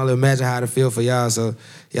 I can only imagine how it feel for y'all. So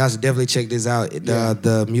y'all should definitely check this out.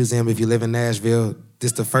 The museum, if you live in Nashville,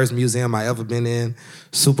 this is the first museum I ever been in.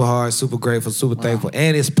 Super hard, super grateful, super thankful.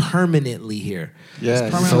 And it's permanently here.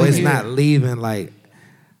 Yes. So it's not leaving like,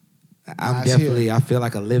 I'm Nah, it's definitely, here. I feel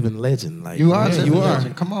like a living legend. Like, You are. Yeah, You you are. are.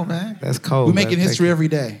 Come on, man. That's cold. We're man. making Thank history you. every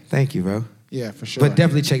day. Thank you, bro. Yeah, for sure. But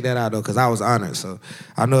definitely check that out, though, because I was honored. So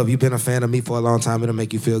I know if you've been a fan of me for a long time, it'll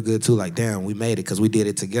make you feel good, too. Like, damn, we made it because we did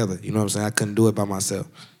it together. You know what I'm saying? I couldn't do it by myself.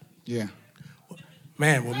 Yeah.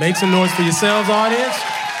 Man, well, make some noise for yourselves, audience.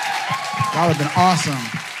 Y'all have been awesome.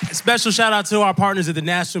 A special shout out to our partners at the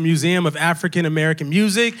National Museum of African American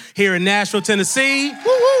Music here in Nashville, Tennessee.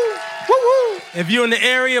 If you're in the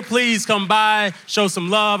area, please come by, show some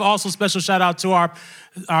love. Also, special shout out to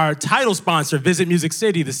our title sponsor, Visit Music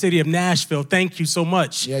City, the city of Nashville. Thank you so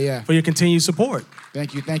much for your continued support.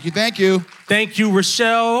 Thank you, thank you, thank you. Thank you,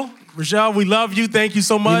 Rochelle. Rochelle, we love you. Thank you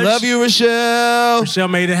so much. We love you, Rochelle. Rochelle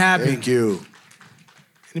made it happen. Thank you.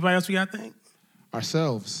 Anybody else we got to thank?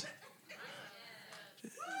 Ourselves.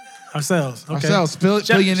 Ourselves. Okay. Ourselves.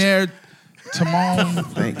 Billionaire, Timon.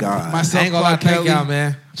 Thank God. Myself, I ain't gonna lie, Clark thank Kelly. y'all,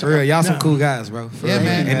 man. For real, y'all some cool guys, bro. For Yeah, real.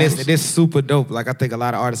 man. And this super dope. Like, I think a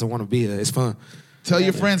lot of artists want to be here. It's fun. Tell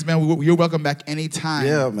your friends, man, you're welcome back anytime.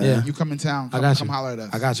 Yeah, man. Yeah. You come in town, I got come you. holler at us.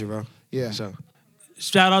 I got you, bro. Yeah. So.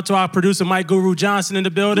 Shout out to our producer, Mike Guru Johnson, in the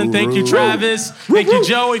building. Thank you, Guru. Travis. Thank you,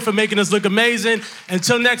 Joey, for making us look amazing.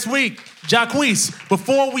 Until next week, Jacquees,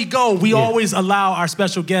 before we go, we always allow our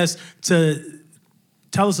special guests to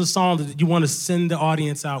tell us a song that you want to send the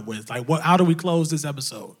audience out with. Like, how do we close this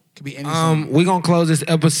episode? Could be any song. We're going to close this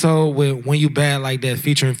episode with When You Bad Like That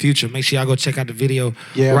featuring Future. Make sure y'all go check out the video.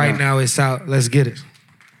 Yeah, right man. now, it's out. Let's get it.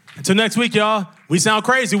 Until next week, y'all. We sound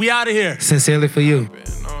crazy. We out of here. Sincerely for you.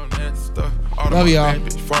 Love y'all.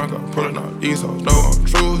 Pulling out these hoes, no I'm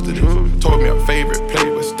true to this. Told me our favorite play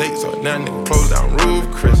with steaks, so now nigga close down roof.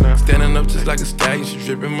 Chris standing up just like a stag, she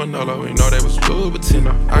dripping Manolo. You know that was Louboutin.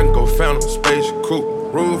 I can go found a space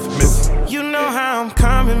coupe, roof missing. You know how I'm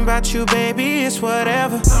coming about you, baby, it's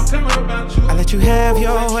whatever. I let you have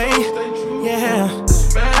your way, yeah.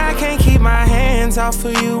 I can't keep my hands off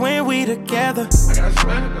of you when we together.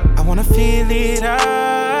 I wanna feel it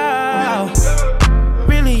out.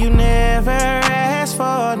 Really, you never asked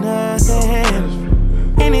for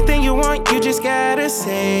nothing. Anything you want, you just gotta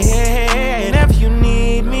say. Whenever you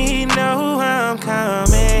need me, know I'm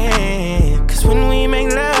coming. Cause when we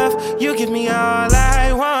make love, you give me all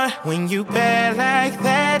I want. When you bad like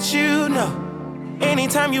that, you know.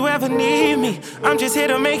 Anytime you ever need me, I'm just here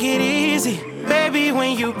to make it easy. Baby,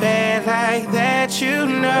 when you bad like that, you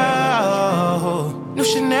know. New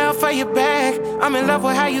Chanel for your bag, I'm in love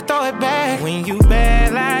with how you throw it back. When you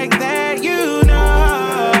bad like that, you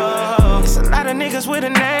know. It's a lot of niggas with a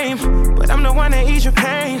name, but I'm the one that ease your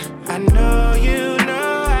pain. I know you